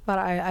soprano, but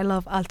I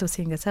love alto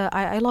singers. So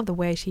I love the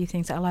way she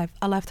sings. I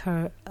loved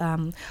her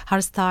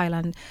her style,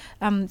 and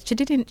she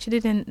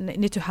didn't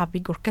need to have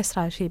big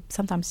orchestra. She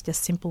sometimes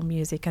just simple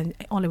music and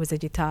only with a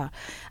guitar.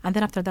 And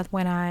then after that,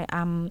 when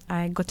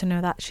I got to know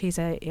that she's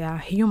a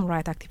human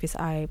rights activist,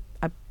 I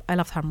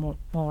loved her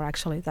more.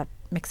 Actually, that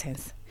makes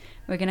sense.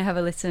 We're going to have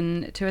a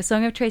listen to a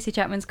song of Tracy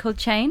Chapman's called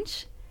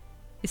Change.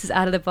 This is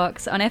Out of the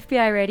Box on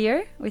FBI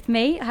Radio with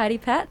me, Heidi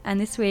Pat, and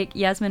this week,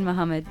 Yasmin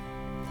Mohamed.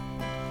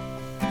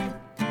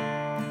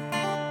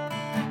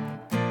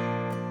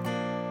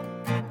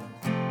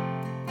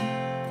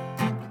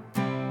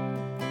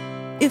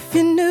 If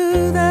you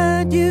knew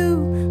that you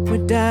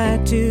would die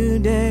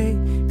today,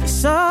 you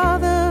saw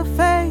the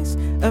face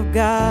of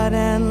God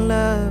and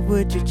love,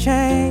 would you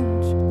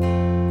change?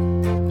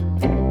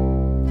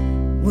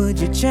 Would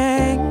you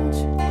change?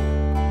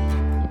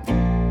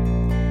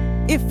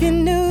 If you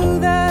knew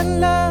that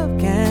love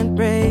can't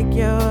break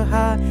your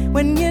heart,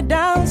 when you're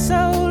down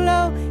so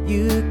low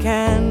you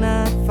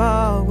cannot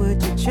fall,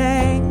 would you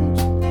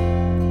change?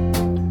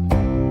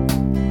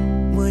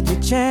 Would you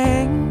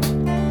change?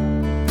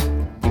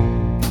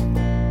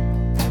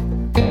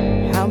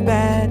 How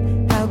bad,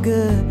 how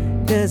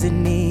good does it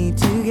need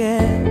to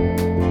get?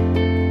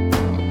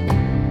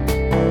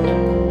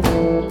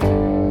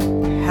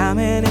 How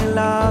many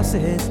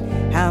losses,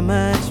 how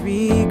much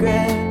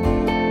regret?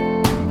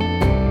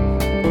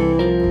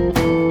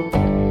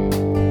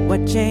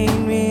 What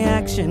chain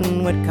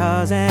reaction would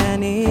cause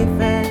an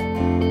effect?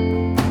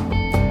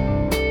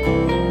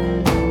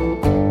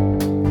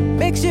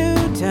 Makes you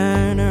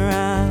turn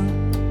around,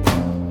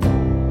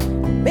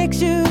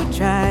 makes you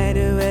try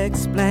to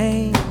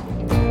explain,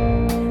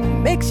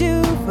 makes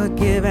you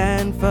forgive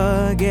and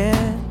forget,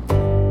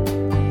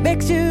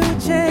 makes you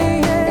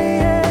change,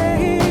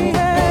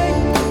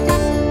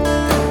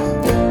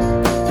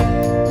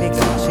 makes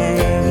you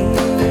change.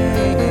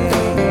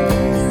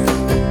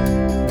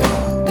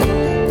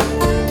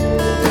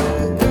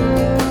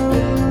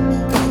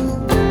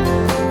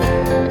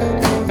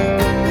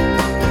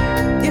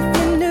 If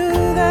you knew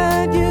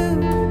that you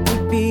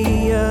would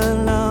be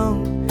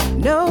alone,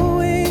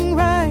 knowing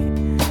right,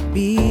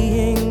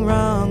 being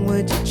wrong,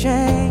 would you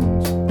change?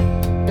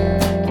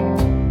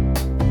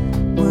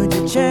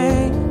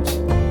 Change.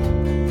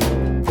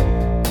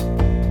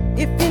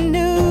 If you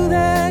knew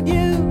that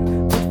you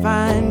would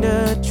find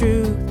a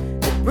truth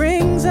that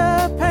brings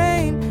a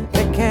pain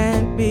that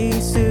can't be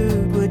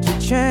soothed, would you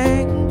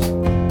change?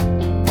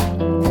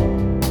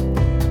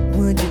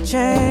 Would you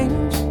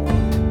change?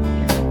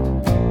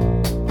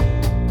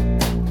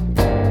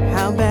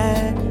 How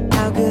bad,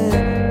 how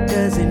good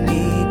does it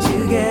need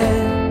to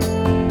get?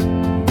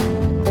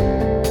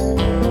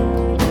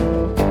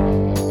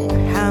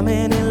 How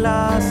many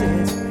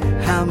losses,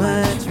 how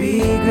much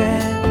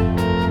regret?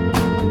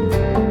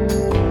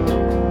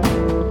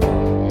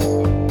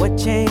 What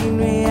chain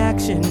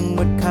reaction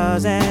would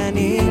cause an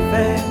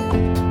effect?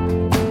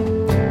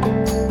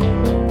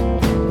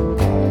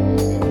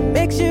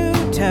 Makes you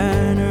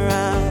turn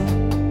around,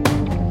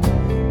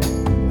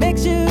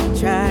 makes you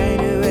try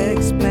to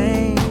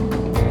explain,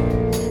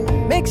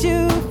 makes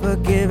you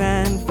forgive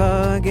and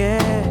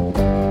forget,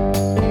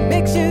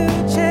 makes you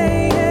change.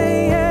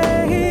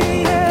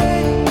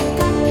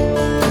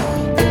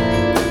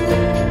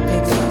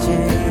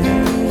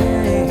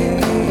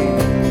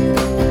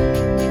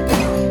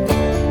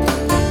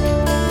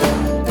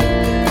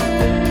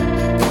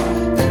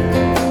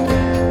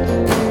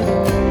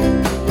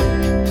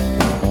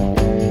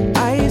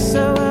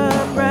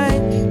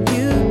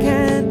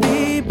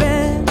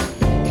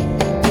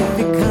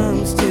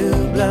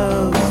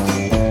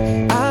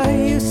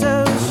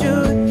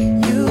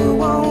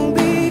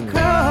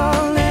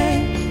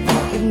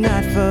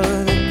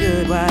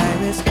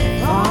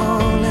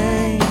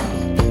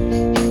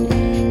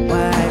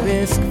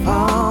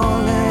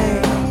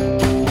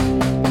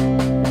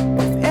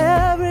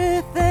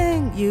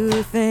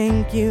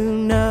 You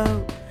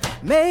know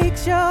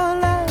makes your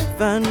life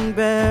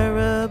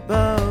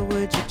unbearable,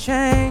 would you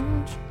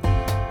change?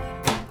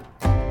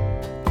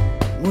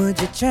 Would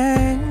you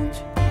change?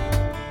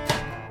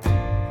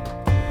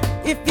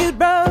 If you'd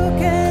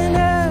broken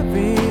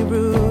every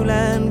rule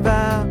and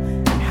vow,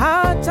 and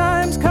hard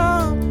times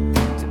come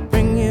to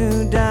bring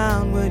you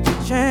down, would you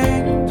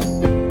change?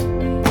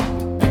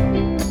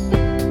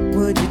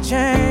 Would you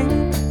change?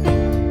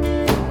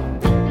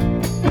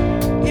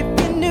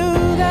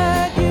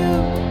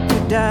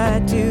 Die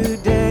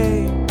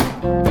today.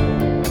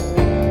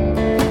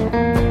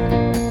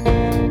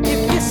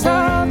 If you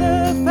saw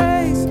the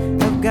face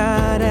of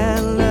God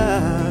and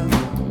love,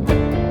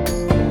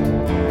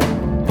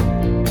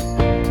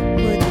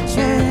 would you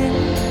change?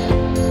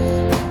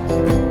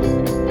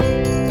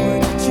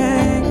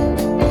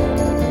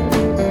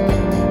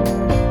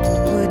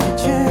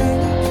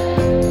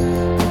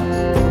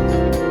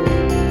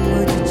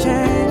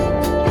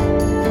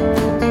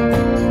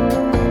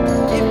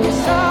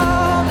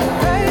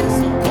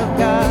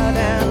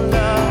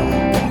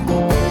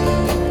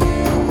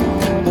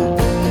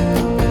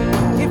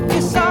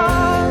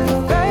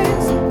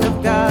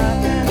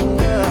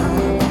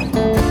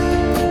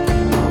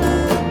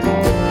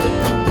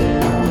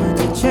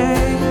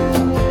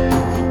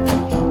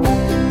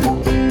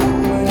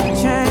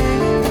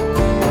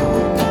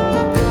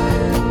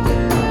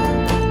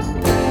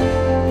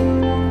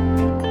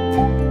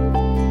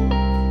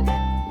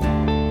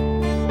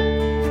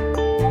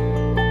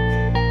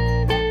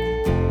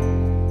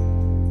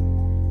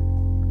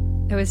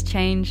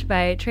 Change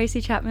by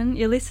Tracy Chapman.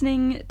 You're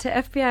listening to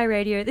FBI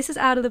Radio. This is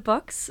Out of the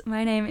Box.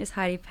 My name is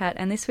Heidi Pett,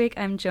 and this week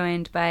I'm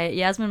joined by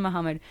Yasmin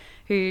Mohamed,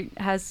 who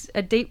has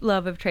a deep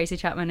love of Tracy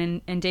Chapman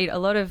and indeed a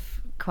lot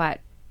of quite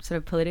sort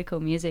of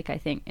political music, I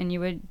think. And you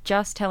were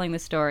just telling the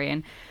story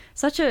in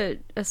such a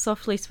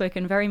softly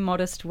spoken, very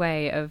modest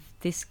way of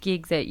this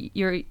gig that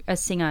you're a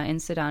singer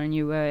in Sudan and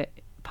you were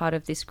part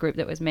of this group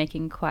that was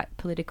making quite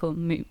political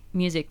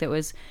music that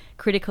was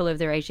critical of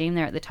the regime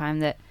there at the time,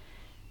 that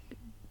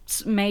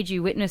made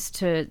you witness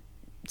to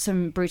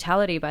some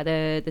brutality by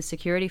the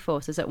security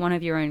forces. At one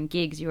of your own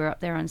gigs, you were up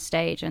there on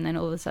stage, and then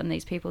all of a sudden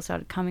these people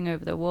started coming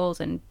over the walls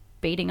and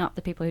beating up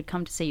the people who'd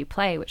come to see you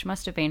play, which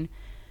must have been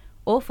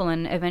awful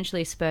and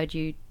eventually spurred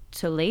you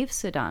to leave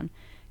Sudan.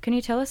 Can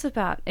you tell us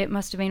about, it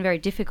must have been very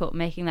difficult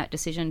making that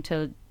decision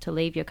to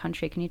leave your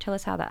country. Can you tell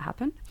us how that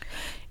happened?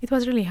 It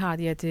was really hard,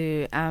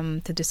 to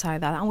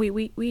decide that. And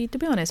we to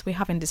be honest, we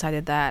haven't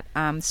decided that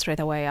straight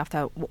away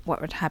after what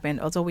had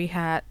happened. Although we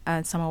had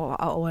some of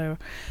our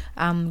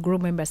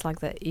group members, like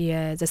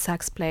the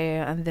sax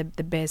player and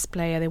the bass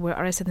player, they were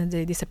arrested and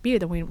they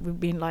disappeared. And we've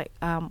been like,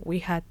 we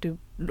had to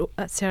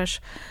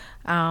search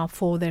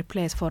for their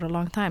place for a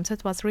long time. So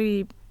it was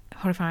really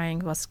horrifying.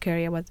 It was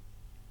scary.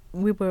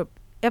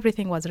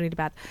 Everything was really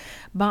bad,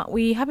 but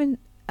we haven't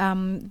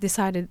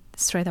decided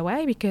straight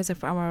away because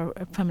of our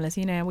families.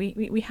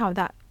 We have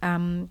that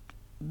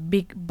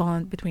big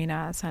bond between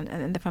us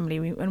and the family.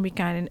 When we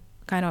kind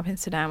of in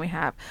Sudan, we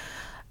have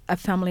a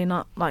family,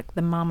 not like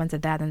the mom and the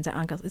dad and the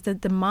uncles. It's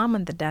the mom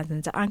and the dad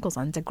and the uncles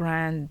and the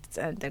grands,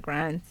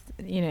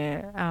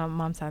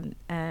 moms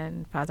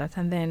and fathers,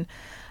 and then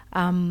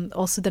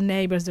also the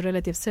neighbors, the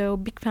relatives. So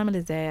big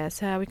families there.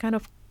 So we kind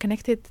of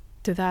connected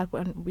to that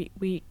when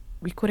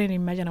we couldn't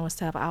imagine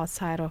ourselves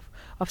outside of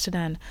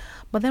Sudan.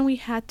 But then we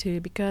had to,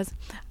 because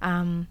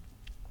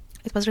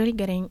it was really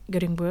getting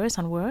worse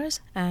and worse,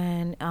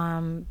 and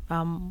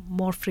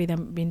more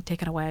freedom being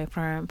taken away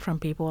from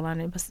people,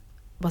 and it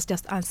was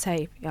just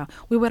unsafe. Yeah,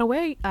 we were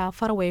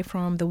far away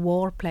from the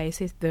war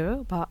places there,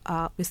 but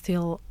we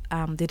still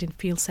didn't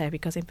feel safe,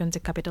 because even the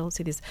capital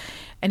cities,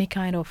 any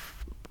kind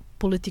of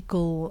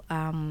political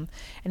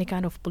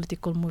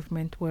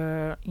movement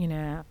were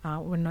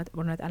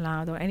not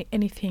allowed, or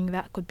anything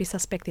that could be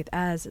suspected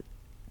as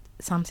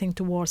something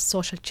towards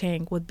social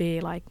change would be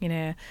like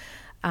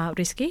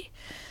risky.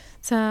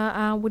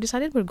 So we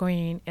decided we're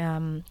going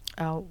out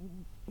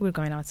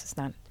of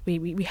Sudan.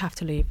 We have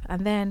to leave.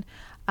 And then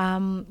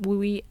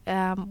we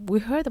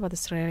heard about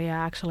Australia,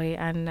 actually,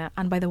 and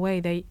by the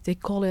way, they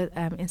call it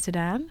in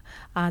Sudan,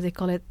 they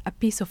call it a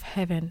piece of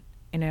heaven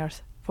in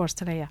earth for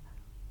Australia.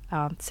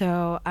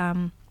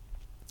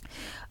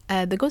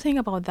 The good thing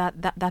about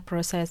that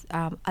process,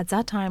 at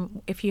that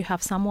time, if you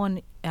have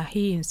someone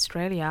here in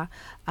Australia,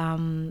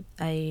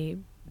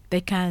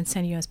 they can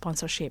send you a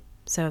sponsorship,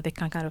 so they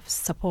can kind of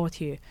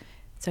support you.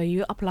 So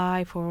you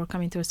apply for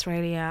coming to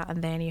Australia,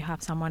 and then you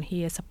have someone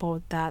here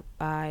support that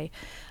by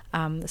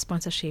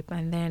sponsorship.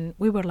 And then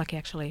we were lucky,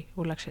 actually.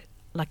 We were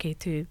lucky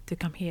to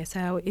come here.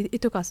 So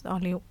it took us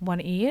only 1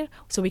 year.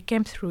 So we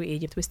came through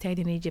Egypt. We stayed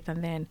in Egypt,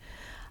 and then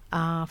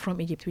from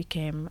Egypt we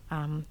came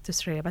to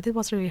Australia. But it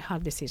was a really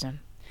hard decision.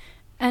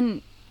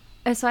 And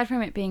aside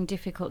from it being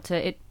difficult,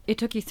 it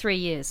took you 3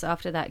 years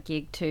after that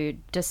gig to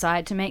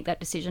decide to make that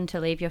decision to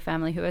leave your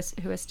family who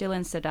are still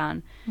in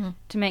Sudan,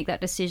 to make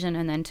that decision,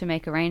 and then to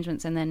make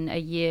arrangements, and then a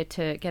year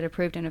to get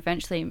approved and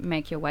eventually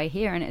make your way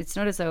here. And it's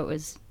not as though it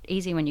was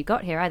easy when you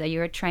got here either.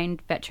 You're a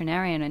trained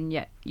veterinarian, and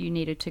yet you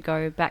needed to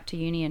go back to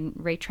uni and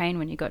retrain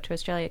when you got to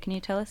Australia. Can you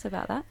tell us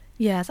about that?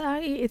 Yes,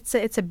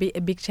 it's a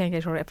big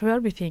change for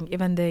everything,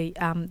 even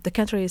the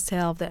country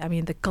itself.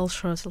 The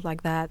cultures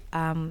like that.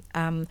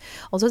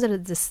 Although there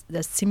is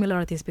the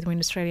similarities between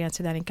Australia and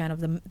Sudan in kind of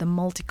the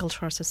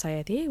multicultural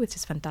society, which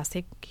is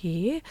fantastic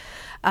here.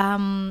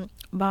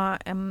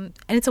 But and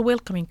it's a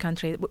welcoming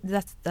country.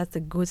 That's the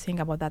good thing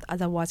about that.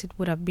 Otherwise, it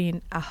would have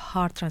been a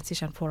hard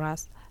transition for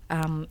us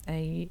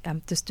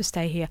to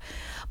stay here.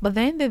 But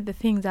then the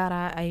thing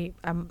that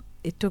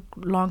it took a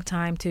long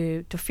time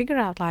to figure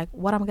out, like,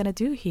 what I'm going to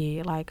do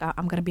here. Like,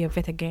 I'm going to be a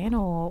vet again,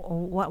 or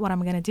what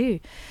I'm going to do.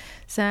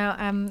 So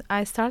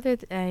I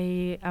started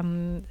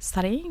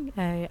studying,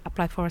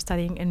 applied for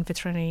studying in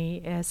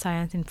veterinary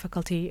science in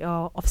faculty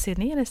of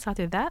Sydney, and I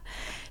started that.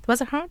 It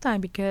was a hard time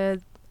because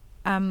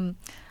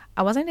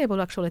I wasn't able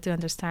actually to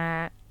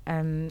understand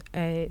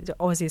the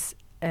Aussie's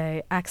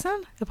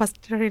accent. It was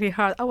really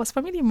hard. I was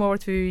familiar more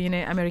to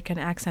American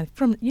accent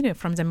from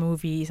the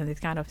movies and this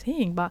kind of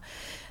thing, but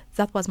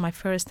that was my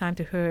first time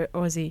to hear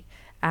Aussie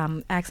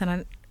accent,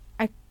 and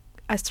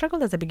I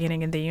struggled at the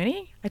beginning in the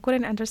uni. I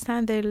couldn't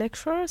understand the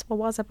lectures, what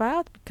was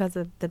about, because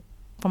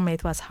for me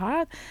it was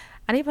hard,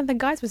 and even the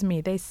guys with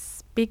me, they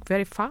speak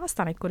very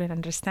fast and I couldn't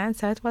understand,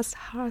 so it was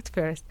hard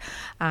first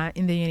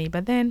in the uni.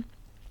 But then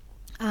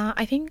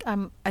I think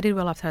I did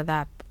well after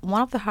that.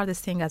 One of the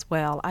hardest things as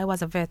well, I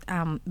was a vet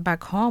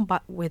back home,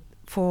 but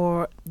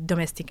for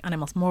domestic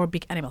animals, more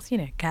big animals,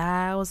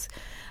 cows,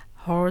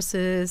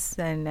 horses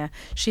and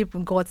sheep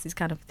and goats, this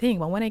kind of thing.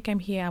 But when I came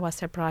here, I was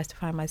surprised to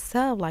find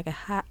myself like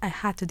I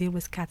had to deal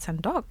with cats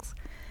and dogs.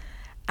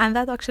 And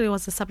that actually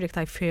was the subject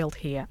I failed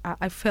here.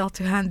 I failed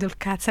to handle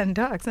cats and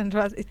dogs, and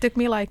it took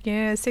me like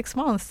 6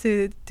 months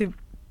to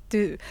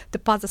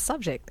pass the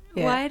subject.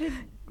 Yeah.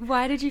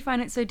 Why did you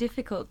find it so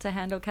difficult to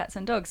handle cats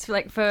and dogs?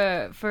 Like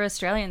for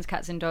Australians,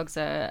 cats and dogs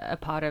are a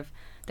part of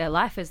their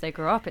life as they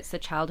grow up. It's the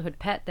childhood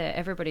pet that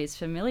everybody's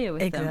familiar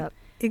with them.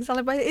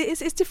 Exactly, but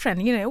it's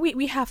different.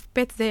 We have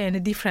pets there in a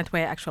different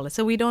way actually.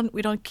 So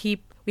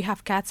we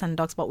have cats and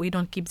dogs, but we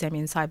don't keep them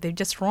inside. They're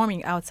just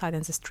roaming outside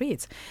in the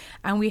streets.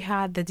 And we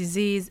had the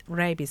disease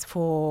rabies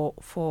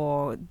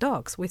for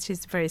dogs, which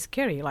is very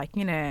scary.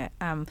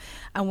 And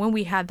when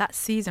we had that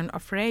season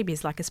of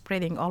rabies, like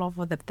spreading all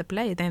over the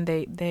place, then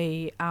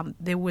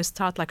they would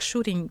start like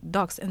shooting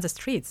dogs in the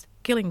streets,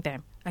 killing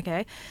them.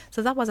 Okay,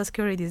 so that was a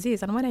scary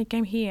disease. And when I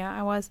came here,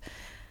 I was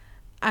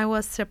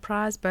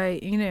surprised by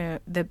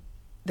the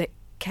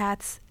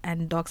cats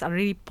and dogs are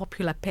really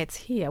popular pets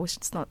here, which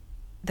is not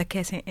the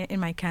case in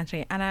my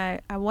country. And I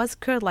was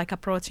scared like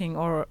approaching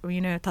or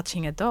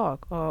touching a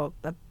dog, or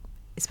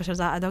especially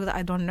a dog that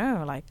I don't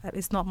know, like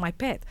it's not my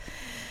pet.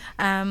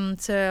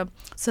 So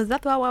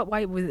that's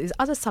why with these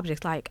other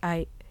subjects, like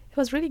it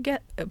was really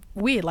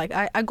weird. Like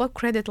I got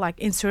credit like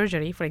in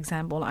surgery, for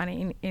example,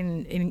 and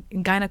in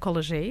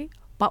gynecology.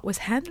 But with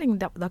handling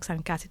dogs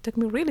and cats, it took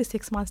me really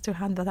 6 months to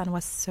handle that, and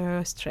was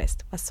so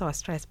stressed.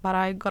 But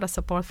I got a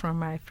support from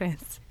my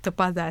friends to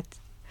pass that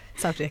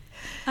subject.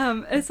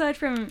 Aside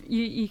from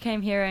you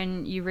came here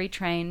and you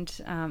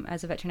retrained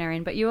as a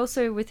veterinarian, but you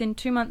also, within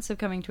 2 months of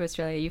coming to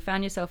Australia, you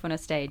found yourself on a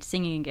stage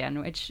singing again,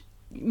 which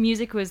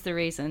music was the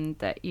reason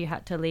that you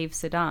had to leave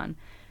Sudan.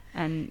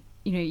 And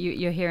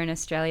you're here in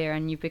Australia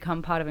and you've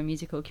become part of a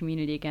musical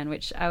community again,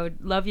 which I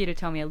would love you to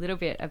tell me a little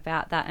bit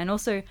about that. And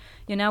also,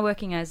 you're now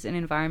working as an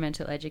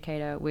environmental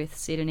educator with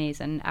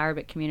Sudanese and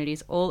Arabic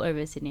communities all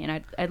over Sydney.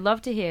 And I'd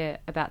love to hear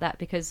about that,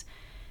 because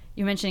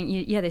you're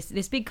mentioning,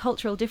 this big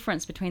cultural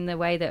difference between the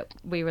way that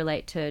we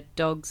relate to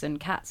dogs and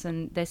cats,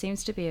 and there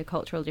seems to be a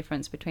cultural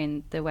difference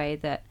between the way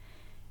that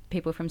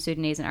people from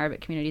Sudanese and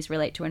Arabic communities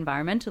relate to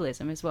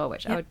environmentalism as well,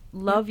 which I would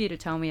love you to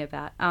tell me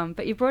about.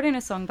 But you brought in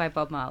a song by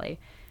Bob Marley,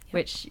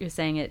 which you're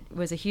saying it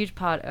was a huge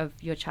part of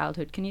your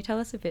childhood. Can you tell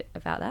us a bit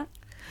about that?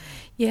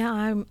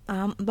 Yeah,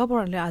 Bob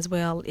Marley as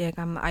well. Yeah,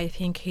 I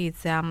think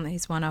he's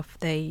one of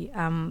the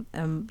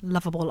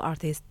lovable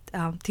artists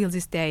till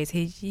these days.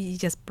 He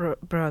just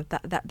brought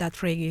that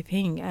reggae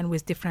thing, and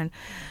with different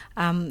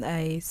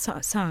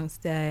songs,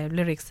 the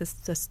lyrics,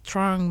 the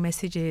strong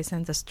messages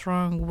and the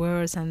strong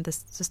words and the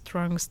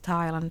strong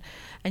style,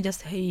 and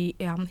just he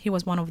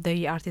was one of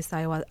the artists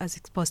I was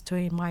exposed to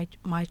in my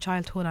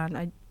childhood, and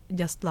I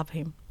just love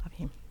him.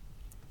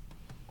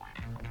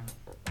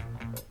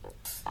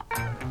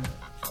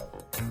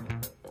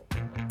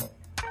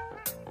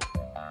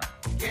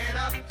 Get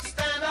up,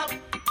 stand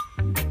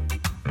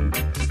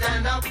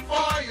up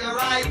for your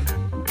right.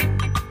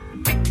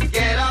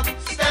 Get up,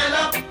 stand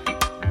up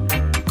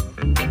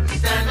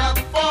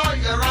for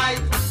your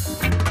right.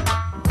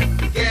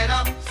 Get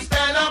up,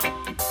 stand up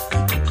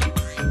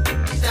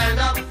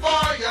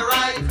for your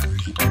right.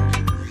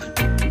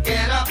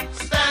 Get up,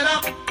 stand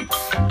up,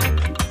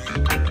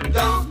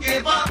 don't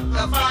give up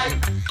the fight.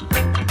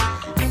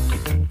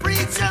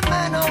 Preacher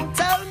man, don't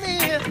tell me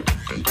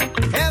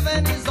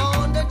heaven is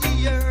under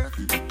the earth.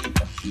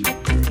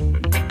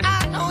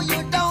 I know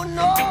you don't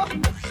know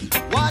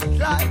what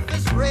life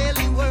is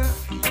really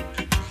worth.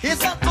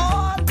 It's not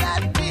all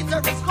that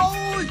glitter is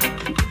gold.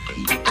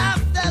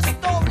 After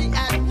story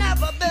had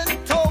never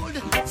been told,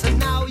 so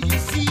now you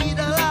see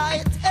the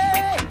light.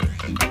 Hey,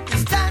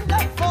 stand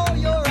up for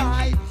your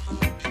right.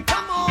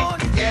 Come on,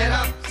 get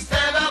up,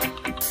 stand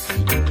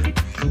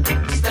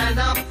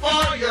up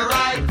for your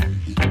right.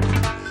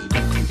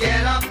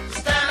 Get up,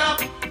 stand up,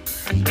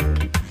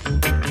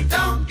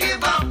 don't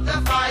give up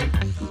the fight.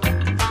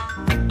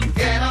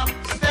 Get up,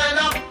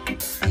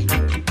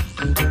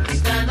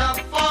 stand up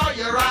for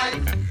your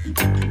right.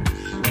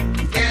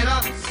 Get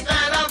up,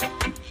 stand up,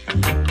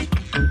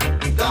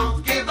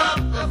 don't give up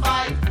the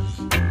fight.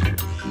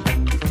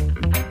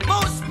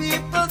 Most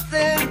people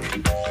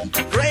think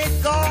great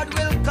God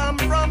will come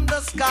from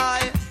the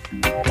sky,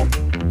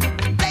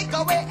 take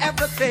away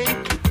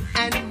everything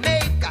and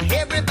make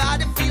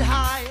everybody feel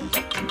high.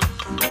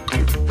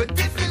 But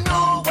if you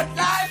know what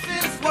life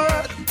is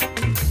worth,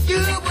 you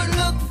will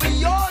look for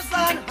yours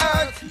on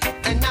earth.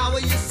 And now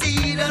you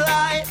see the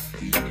light,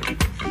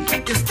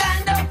 you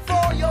stand up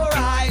for your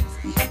rights.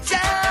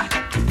 Yeah.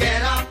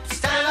 Get up,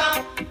 stand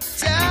up,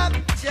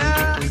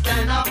 yeah.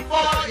 Stand up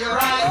for your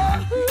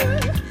rights.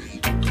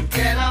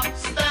 Get up,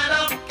 stand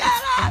up,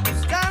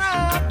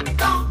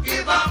 don't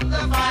give up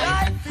the fight.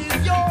 Life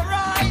is your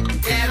right.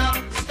 Get up,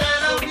 stand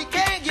up, so we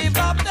can't give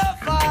up the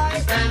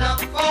fight. Stand up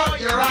for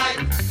your right.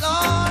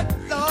 Lord,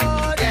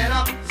 get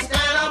up,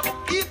 stand up,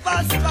 keep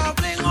us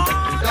traveling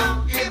on.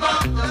 Don't give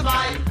up the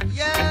fight.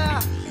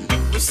 Yeah.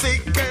 We're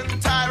sick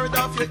and tired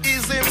of your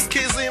ism,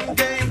 schism,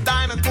 game.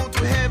 Dine and go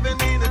to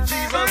heaven in a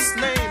Jesus'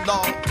 name,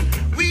 Lord.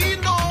 We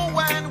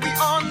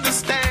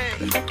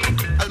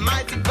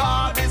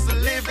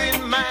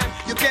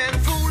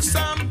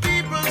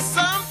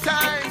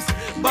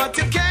But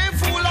you can't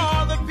fool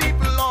all the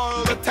people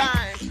all the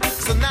time.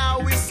 So now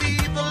we see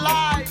the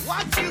light.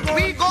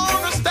 We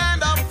gonna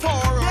stand up for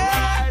our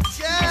rights.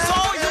 So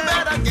you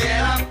better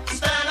get up,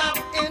 stand up,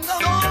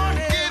 don't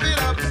give it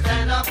up,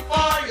 stand up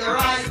for your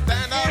rights.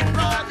 Stand up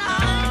right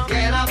now.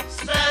 Get up,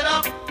 stand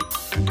up.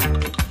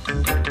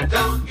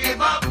 Don't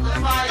give up the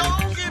fight.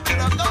 Don't give it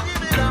up, don't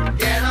give it up.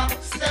 Get up,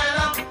 stand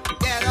up,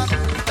 get up,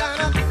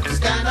 stand up,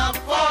 stand up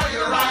for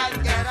your right.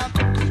 Get up,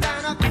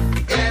 stand up,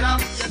 get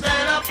up,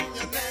 stand up.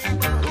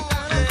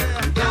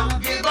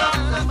 Don't give up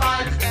the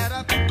fight. Get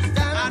up,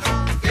 stand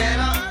up, get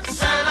up,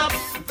 stand up.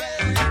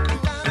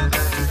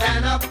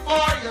 Stand up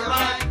for your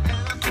right.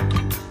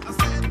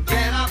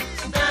 Get up,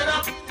 stand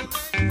up.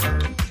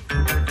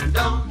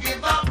 Don't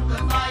give up the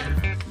fight.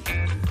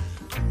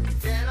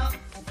 Get up,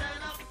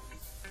 stand up.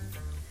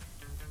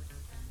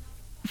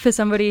 For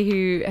somebody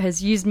who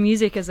has used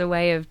music as a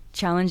way of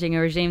challenging a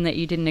regime that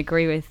you didn't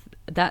agree with,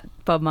 that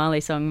Bob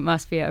Marley song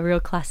must be a real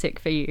classic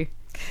for you.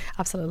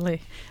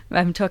 Absolutely.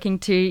 I'm talking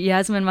to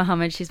Yasmin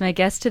Mohamed. She's my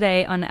guest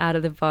today on Out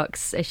of the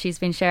Box. She's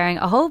been sharing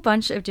a whole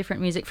bunch of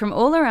different music from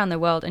all around the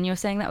world, and you're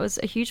saying that was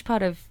a huge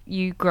part of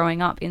you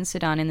growing up in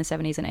Sudan in the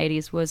 70s and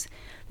 80s was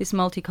this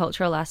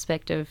multicultural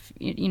aspect of,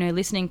 you know,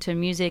 listening to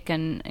music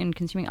and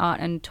consuming art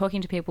and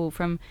talking to people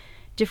from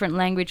different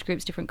language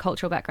groups, different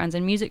cultural backgrounds,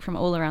 and music from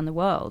all around the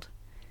world.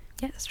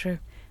 Yeah, that's true.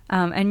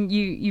 And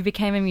you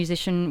became a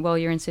musician while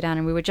you're in Sudan,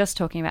 and we were just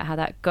talking about how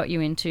that got you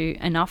into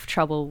enough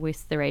trouble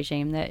with the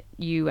regime that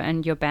you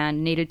and your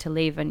band needed to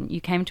leave, and you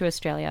came to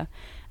Australia,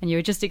 and you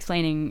were just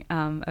explaining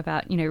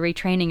about, you know,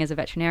 retraining as a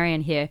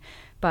veterinarian here,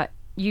 but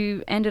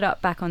you ended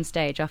up back on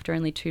stage after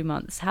only 2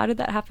 months. How did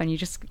that happen? You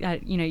just,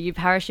 you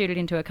parachuted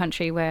into a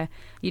country where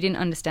you didn't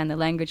understand the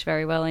language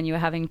very well, and you were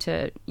having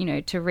to,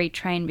 to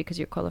retrain because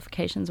your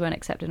qualifications weren't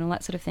accepted and all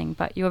that sort of thing.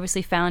 But you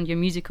obviously found your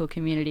musical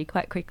community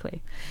quite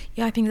quickly.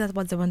 Yeah, I think that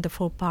was the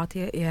wonderful part.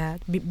 Yeah,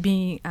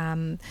 being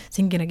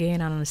singing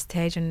again on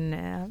stage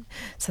in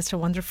such a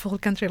wonderful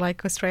country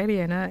like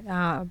Australia.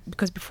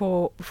 Because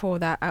before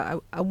that,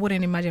 I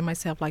wouldn't imagine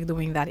myself like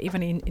doing that,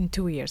 even in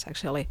 2 years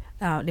actually,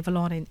 live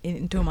alone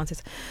in 2 months.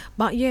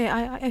 But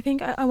yeah, I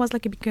think I was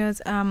lucky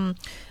because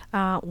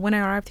when I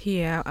arrived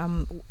here,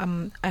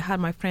 I had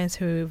my friends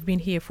who've been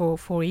here for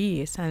 4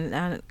 years, and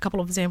a couple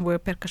of them were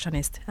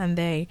percussionists, and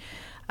they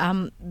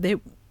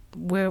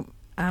were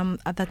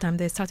at that time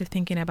they started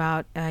thinking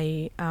about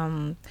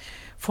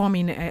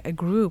forming a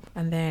group,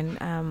 and then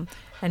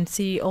and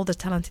see all the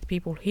talented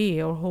people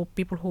here, or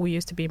people who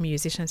used to be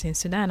musicians in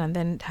Sudan, and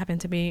then it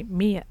happened to be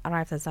me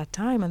arrived at that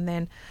time, and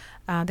then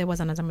there was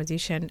another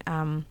musician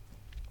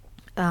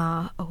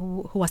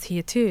who was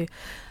here too,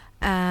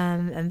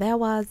 and there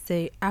was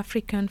the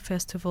African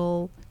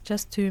festival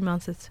just 2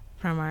 months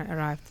from I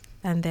arrived,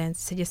 and then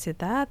suggested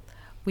that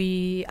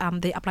we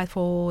they applied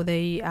for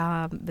the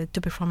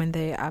to perform in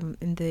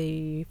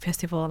the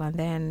festival, and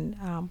then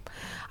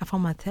I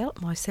found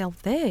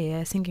myself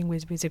there singing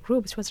with the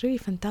group, which was really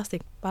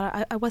fantastic.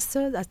 But I was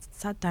so at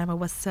that time I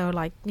was so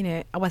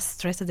I was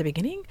stressed at the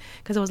beginning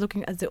because I was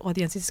looking at the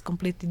audience. It's a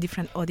completely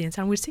different audience,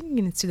 and we're singing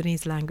in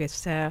Sudanese language,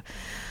 so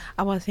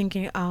I was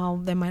thinking,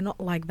 they might not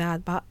like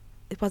that, but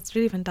it was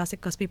really fantastic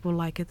because people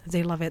like it.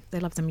 They love it. They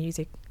love the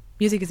music.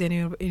 Music is a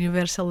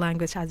universal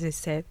language, as they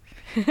said.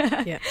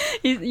 Yeah.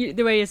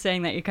 The way you're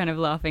saying that, you're kind of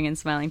laughing and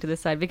smiling to the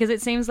side, because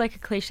it seems like a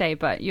cliche,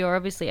 but you're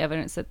obviously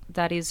evidence that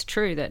that is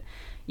true, that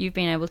you've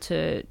been able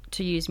to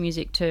use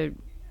music to,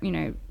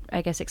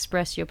 I guess,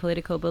 express your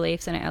political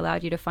beliefs, and it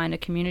allowed you to find a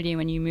community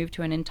when you moved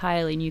to an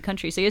entirely new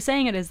country. So you're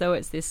saying it as though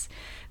it's this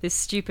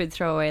stupid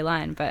throwaway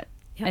line, but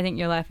I think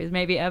your life is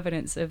maybe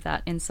evidence of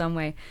that in some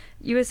way.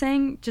 You were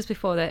saying just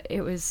before that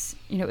it was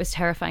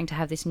terrifying to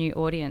have this new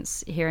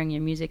audience hearing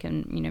your music,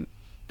 and,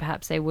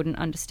 perhaps they wouldn't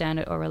understand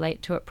it or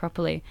relate to it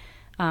properly.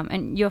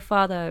 And your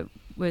father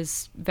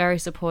was very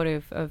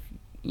supportive of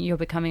your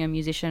becoming a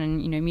musician,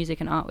 and, music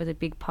and art was a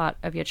big part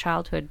of your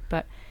childhood,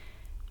 but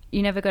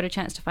you never got a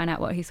chance to find out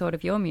what he thought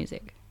of your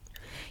music.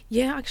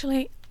 Yeah,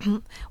 actually,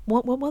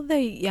 what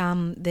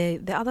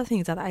the other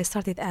things that I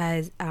started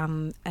as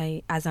an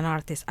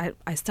artist.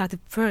 I started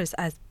first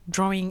as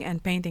drawing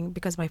and painting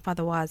because my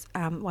father was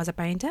a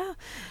painter,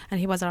 and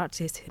he was an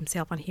artist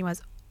himself, and he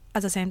was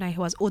at the same time he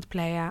was oud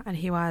player, and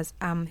he was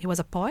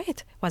a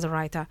poet, was a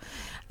writer,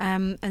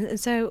 and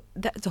so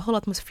the whole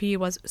atmosphere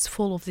was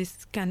full of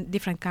this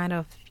different kind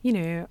of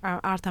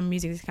art and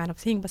music, this kind of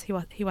thing. But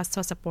he was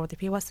so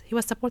supportive. He was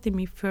supporting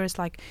me first,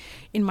 like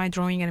in my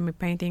drawing and in my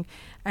painting,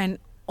 and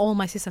all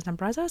my sisters and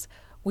brothers.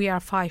 We are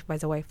 5, by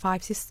the way,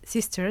 5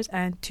 sisters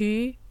and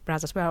 2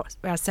 brothers. We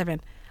are 7,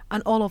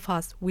 and all of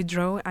us, we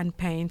draw and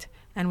paint,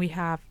 and we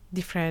have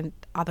different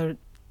other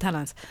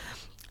talents.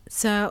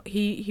 So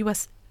he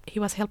was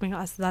helping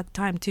us that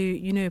time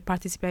to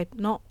participate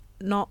not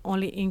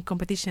only in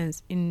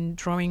competitions, in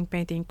drawing,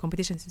 painting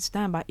competitions in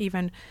Sudan, but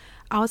even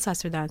outside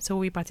Sudan. So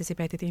we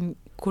participated in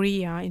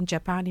Korea, in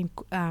Japan,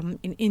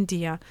 in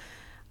India.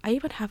 I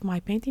even have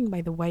my painting,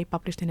 by the way,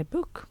 published in a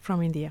book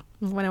from India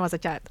when I was a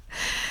child.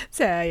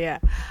 So yeah,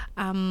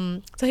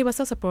 so he was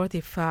so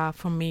supportive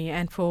for me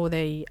and for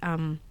the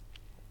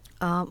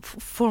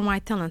for my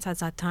talents at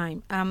that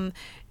time.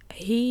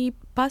 He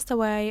passed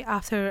away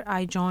after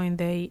I joined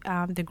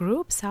the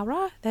group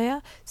Sarah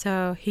there.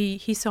 So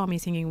he saw me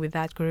singing with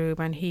that group,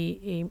 and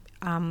he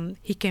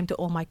came to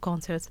all my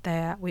concerts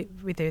there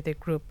with the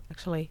group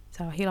actually.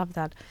 So he loved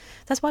that.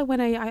 That's why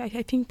when I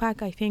think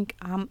back, I think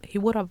he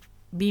would have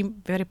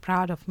been very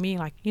proud of me,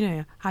 like, you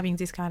know, having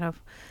this kind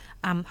of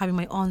having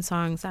my own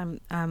songs.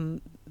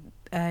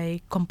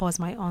 I compose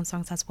my own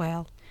songs as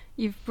well.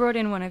 You've brought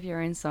in one of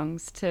your own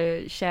songs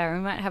to share. We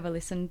might have a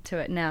listen to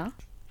it now.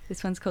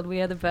 This one's called We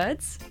Are the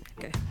Birds.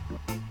 Okay.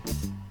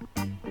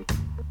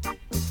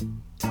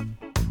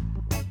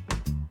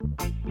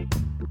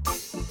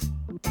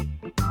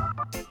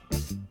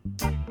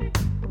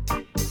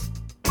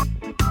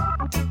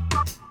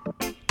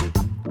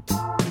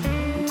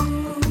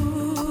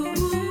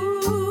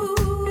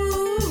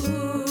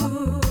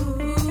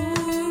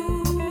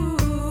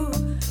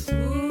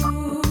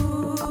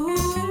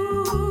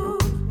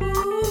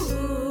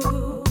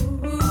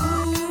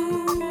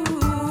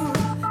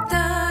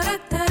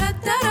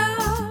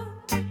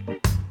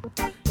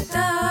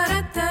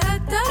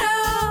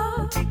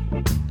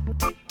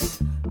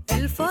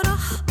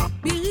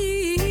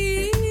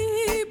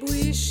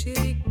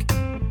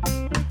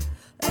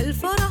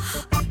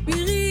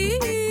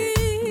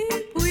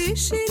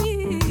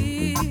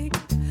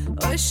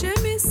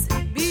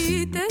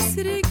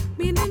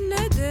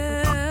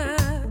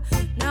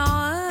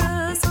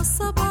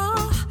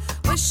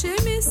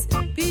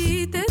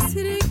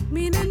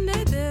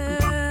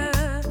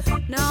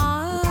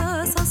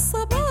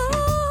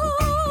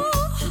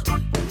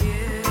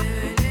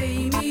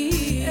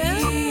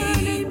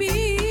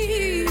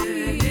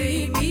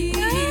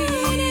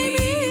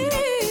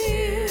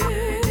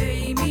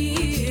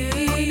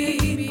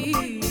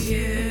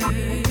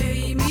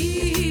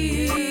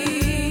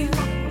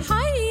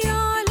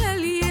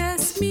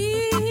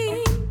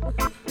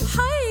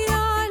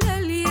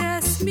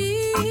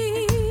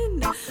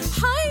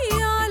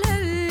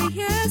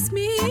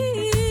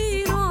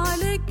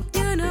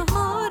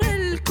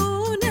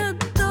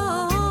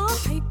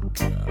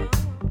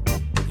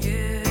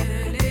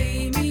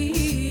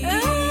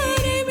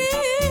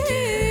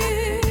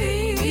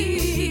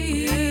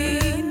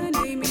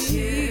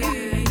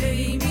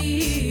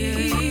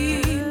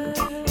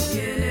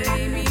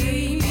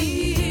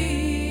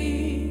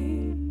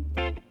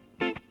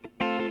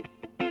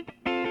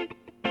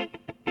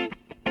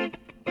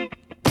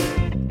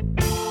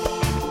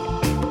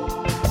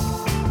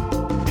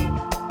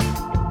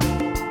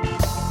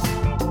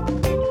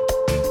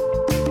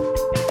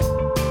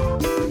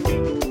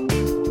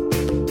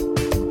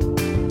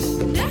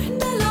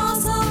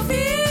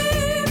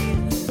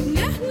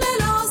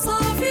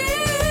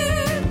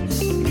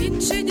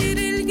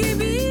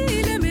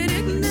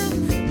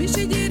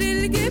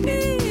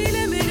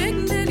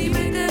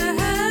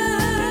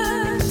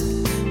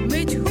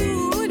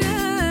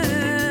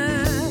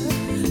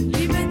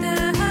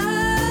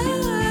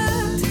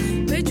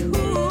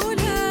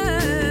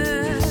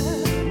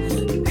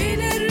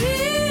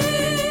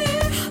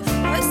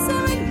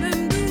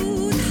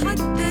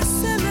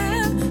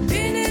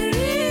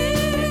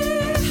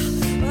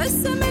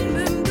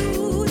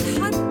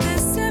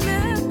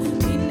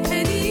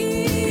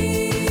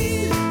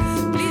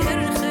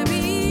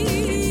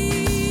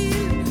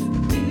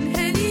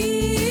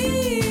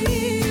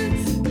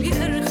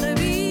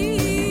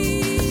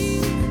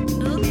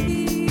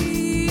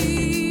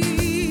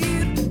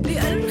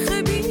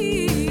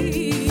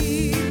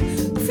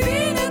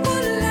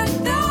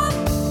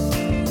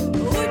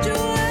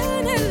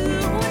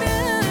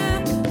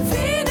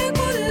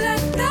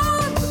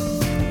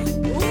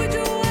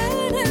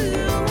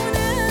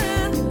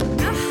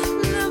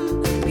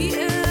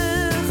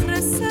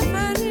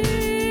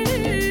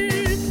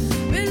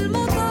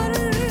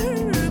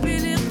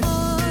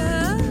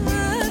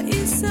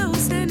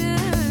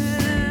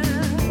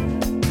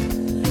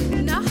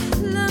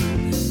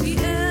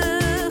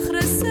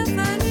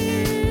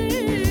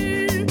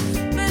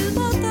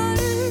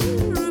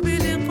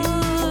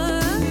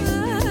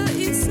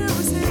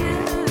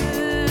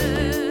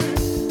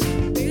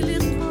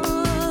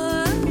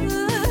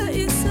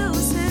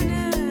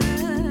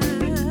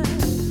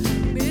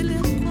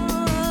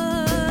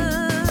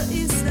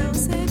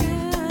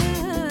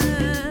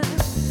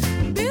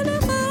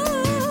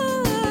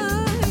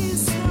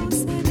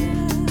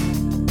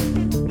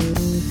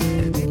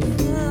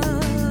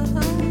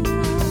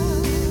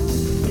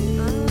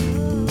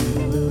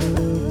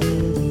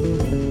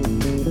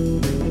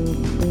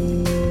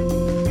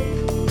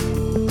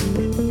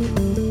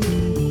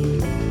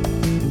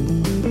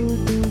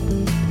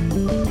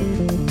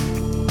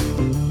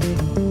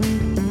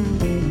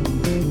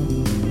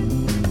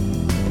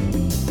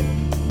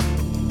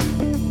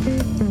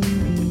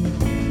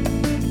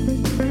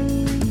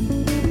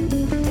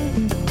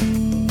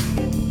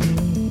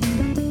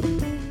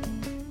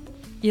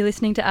 You're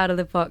listening to Out of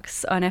the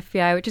Box on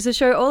FBI, which is a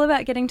show all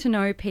about getting to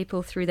know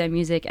people through their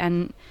music.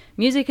 And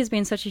music has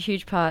been such a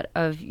huge part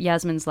of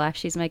Yasmin's life.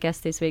 She's my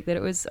guest this week, that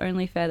it was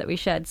only fair that we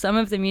shared some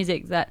of the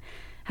music that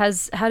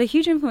has had a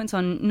huge influence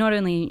on not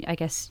only, I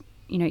guess,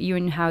 you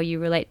and how you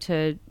relate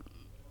to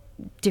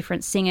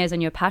different singers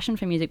and your passion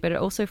for music, but it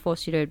also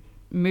forced you to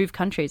move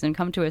countries and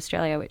come to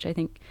Australia, which I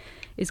think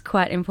is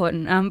quite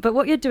important. But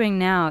what you're doing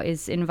now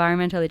is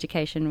environmental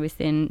education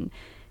within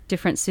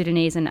different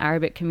Sudanese and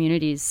Arabic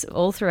communities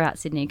all throughout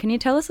Sydney. Can you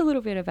tell us a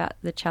little bit about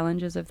the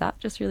challenges of that,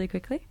 just really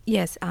quickly?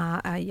 Yes,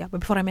 yeah.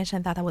 But before I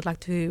mention that, I would like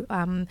to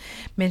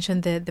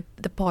mention the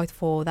poet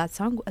for that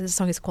song. The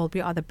song is called "We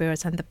Are the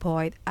Birds," and the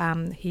poet,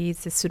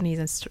 he's a Sudanese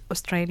and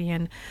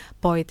Australian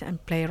poet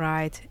and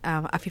playwright,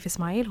 Afif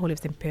Ismail, who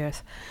lives in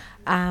Perth.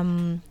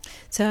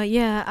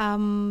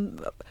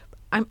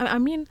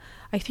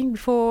 I think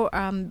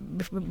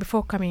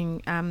before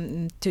coming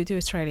to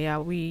Australia,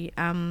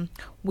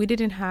 we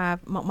didn't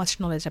have much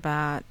knowledge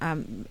about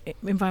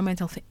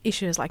environmental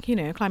issues like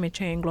climate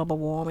change, global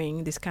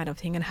warming, this kind of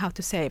thing, and how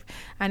to save.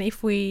 And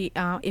if we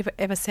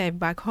ever save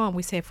back home,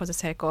 we save for the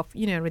sake of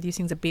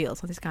reducing the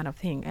bills and this kind of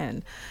thing.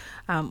 And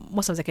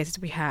most of the cases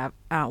we had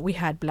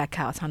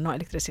blackouts and no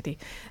electricity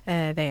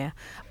there.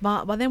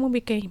 But then when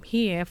we came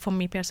here, for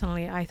me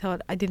personally, I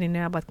thought I didn't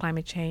know about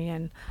climate change,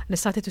 and I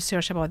started to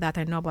search about that.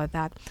 I know about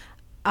that.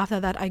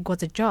 After that, I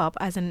got a job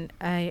as a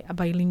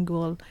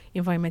bilingual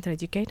environmental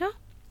educator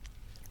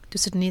to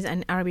Sudanese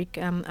and Arabic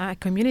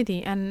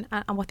community. And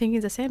I was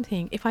thinking the same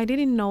thing. If I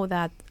didn't know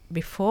that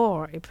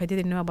before, if I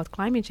didn't know about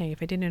climate change,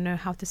 if I didn't know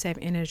how to save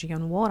energy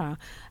and water,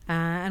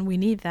 and we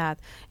need that,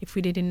 if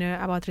we didn't know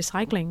about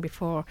recycling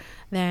before,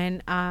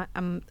 then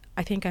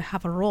I think I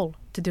have a role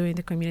to do in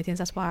the community. And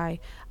that's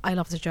why I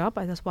love the job.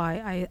 And that's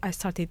why I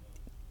started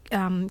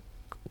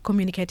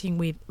communicating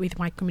with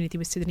my community,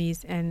 with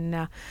Sudanese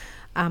and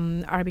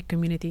Arabic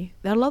community.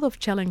 There are a lot of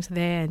challenges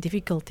there and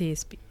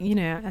difficulties,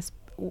 as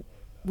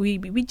we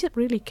just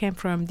really came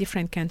from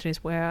different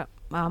countries where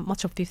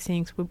much of these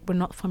things we're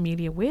not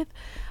familiar with,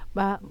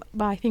 but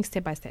I think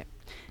step by step.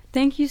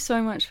 Thank you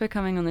so much for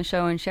coming on the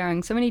show and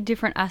sharing so many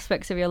different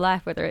aspects of your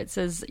life, whether it's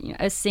as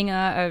a singer,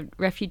 a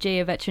refugee,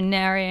 a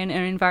veterinarian,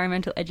 an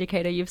environmental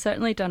educator. You've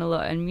certainly done a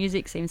lot, and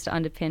music seems to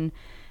underpin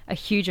a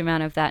huge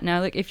amount of that.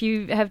 Now, look, if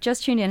you have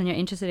just tuned in and you're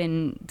interested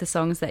in the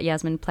songs that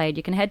Yasmin played,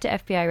 you can head to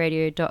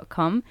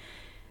fbiradio.com.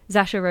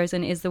 Zasha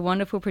Rosen is the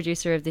wonderful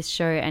producer of this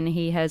show, and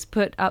he has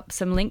put up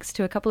some links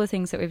to a couple of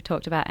things that we've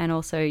talked about, and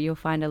also you'll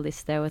find a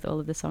list there with all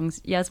of the songs.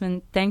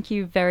 Yasmin, thank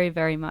you very,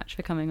 very much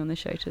for coming on the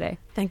show today.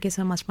 Thank you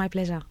so much. My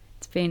pleasure.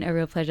 It's been a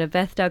real pleasure.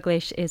 Beth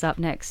Douglas is up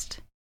next.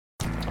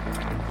 Out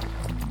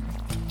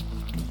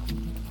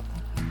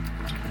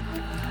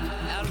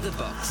of the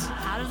box.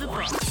 Out of the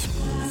box.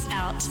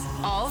 Out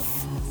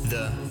of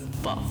The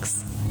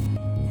box.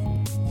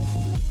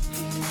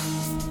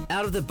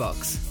 Out of the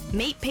box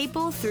Meet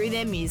people through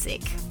their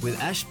music. with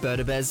Ash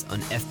Berdabez on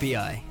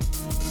FBI.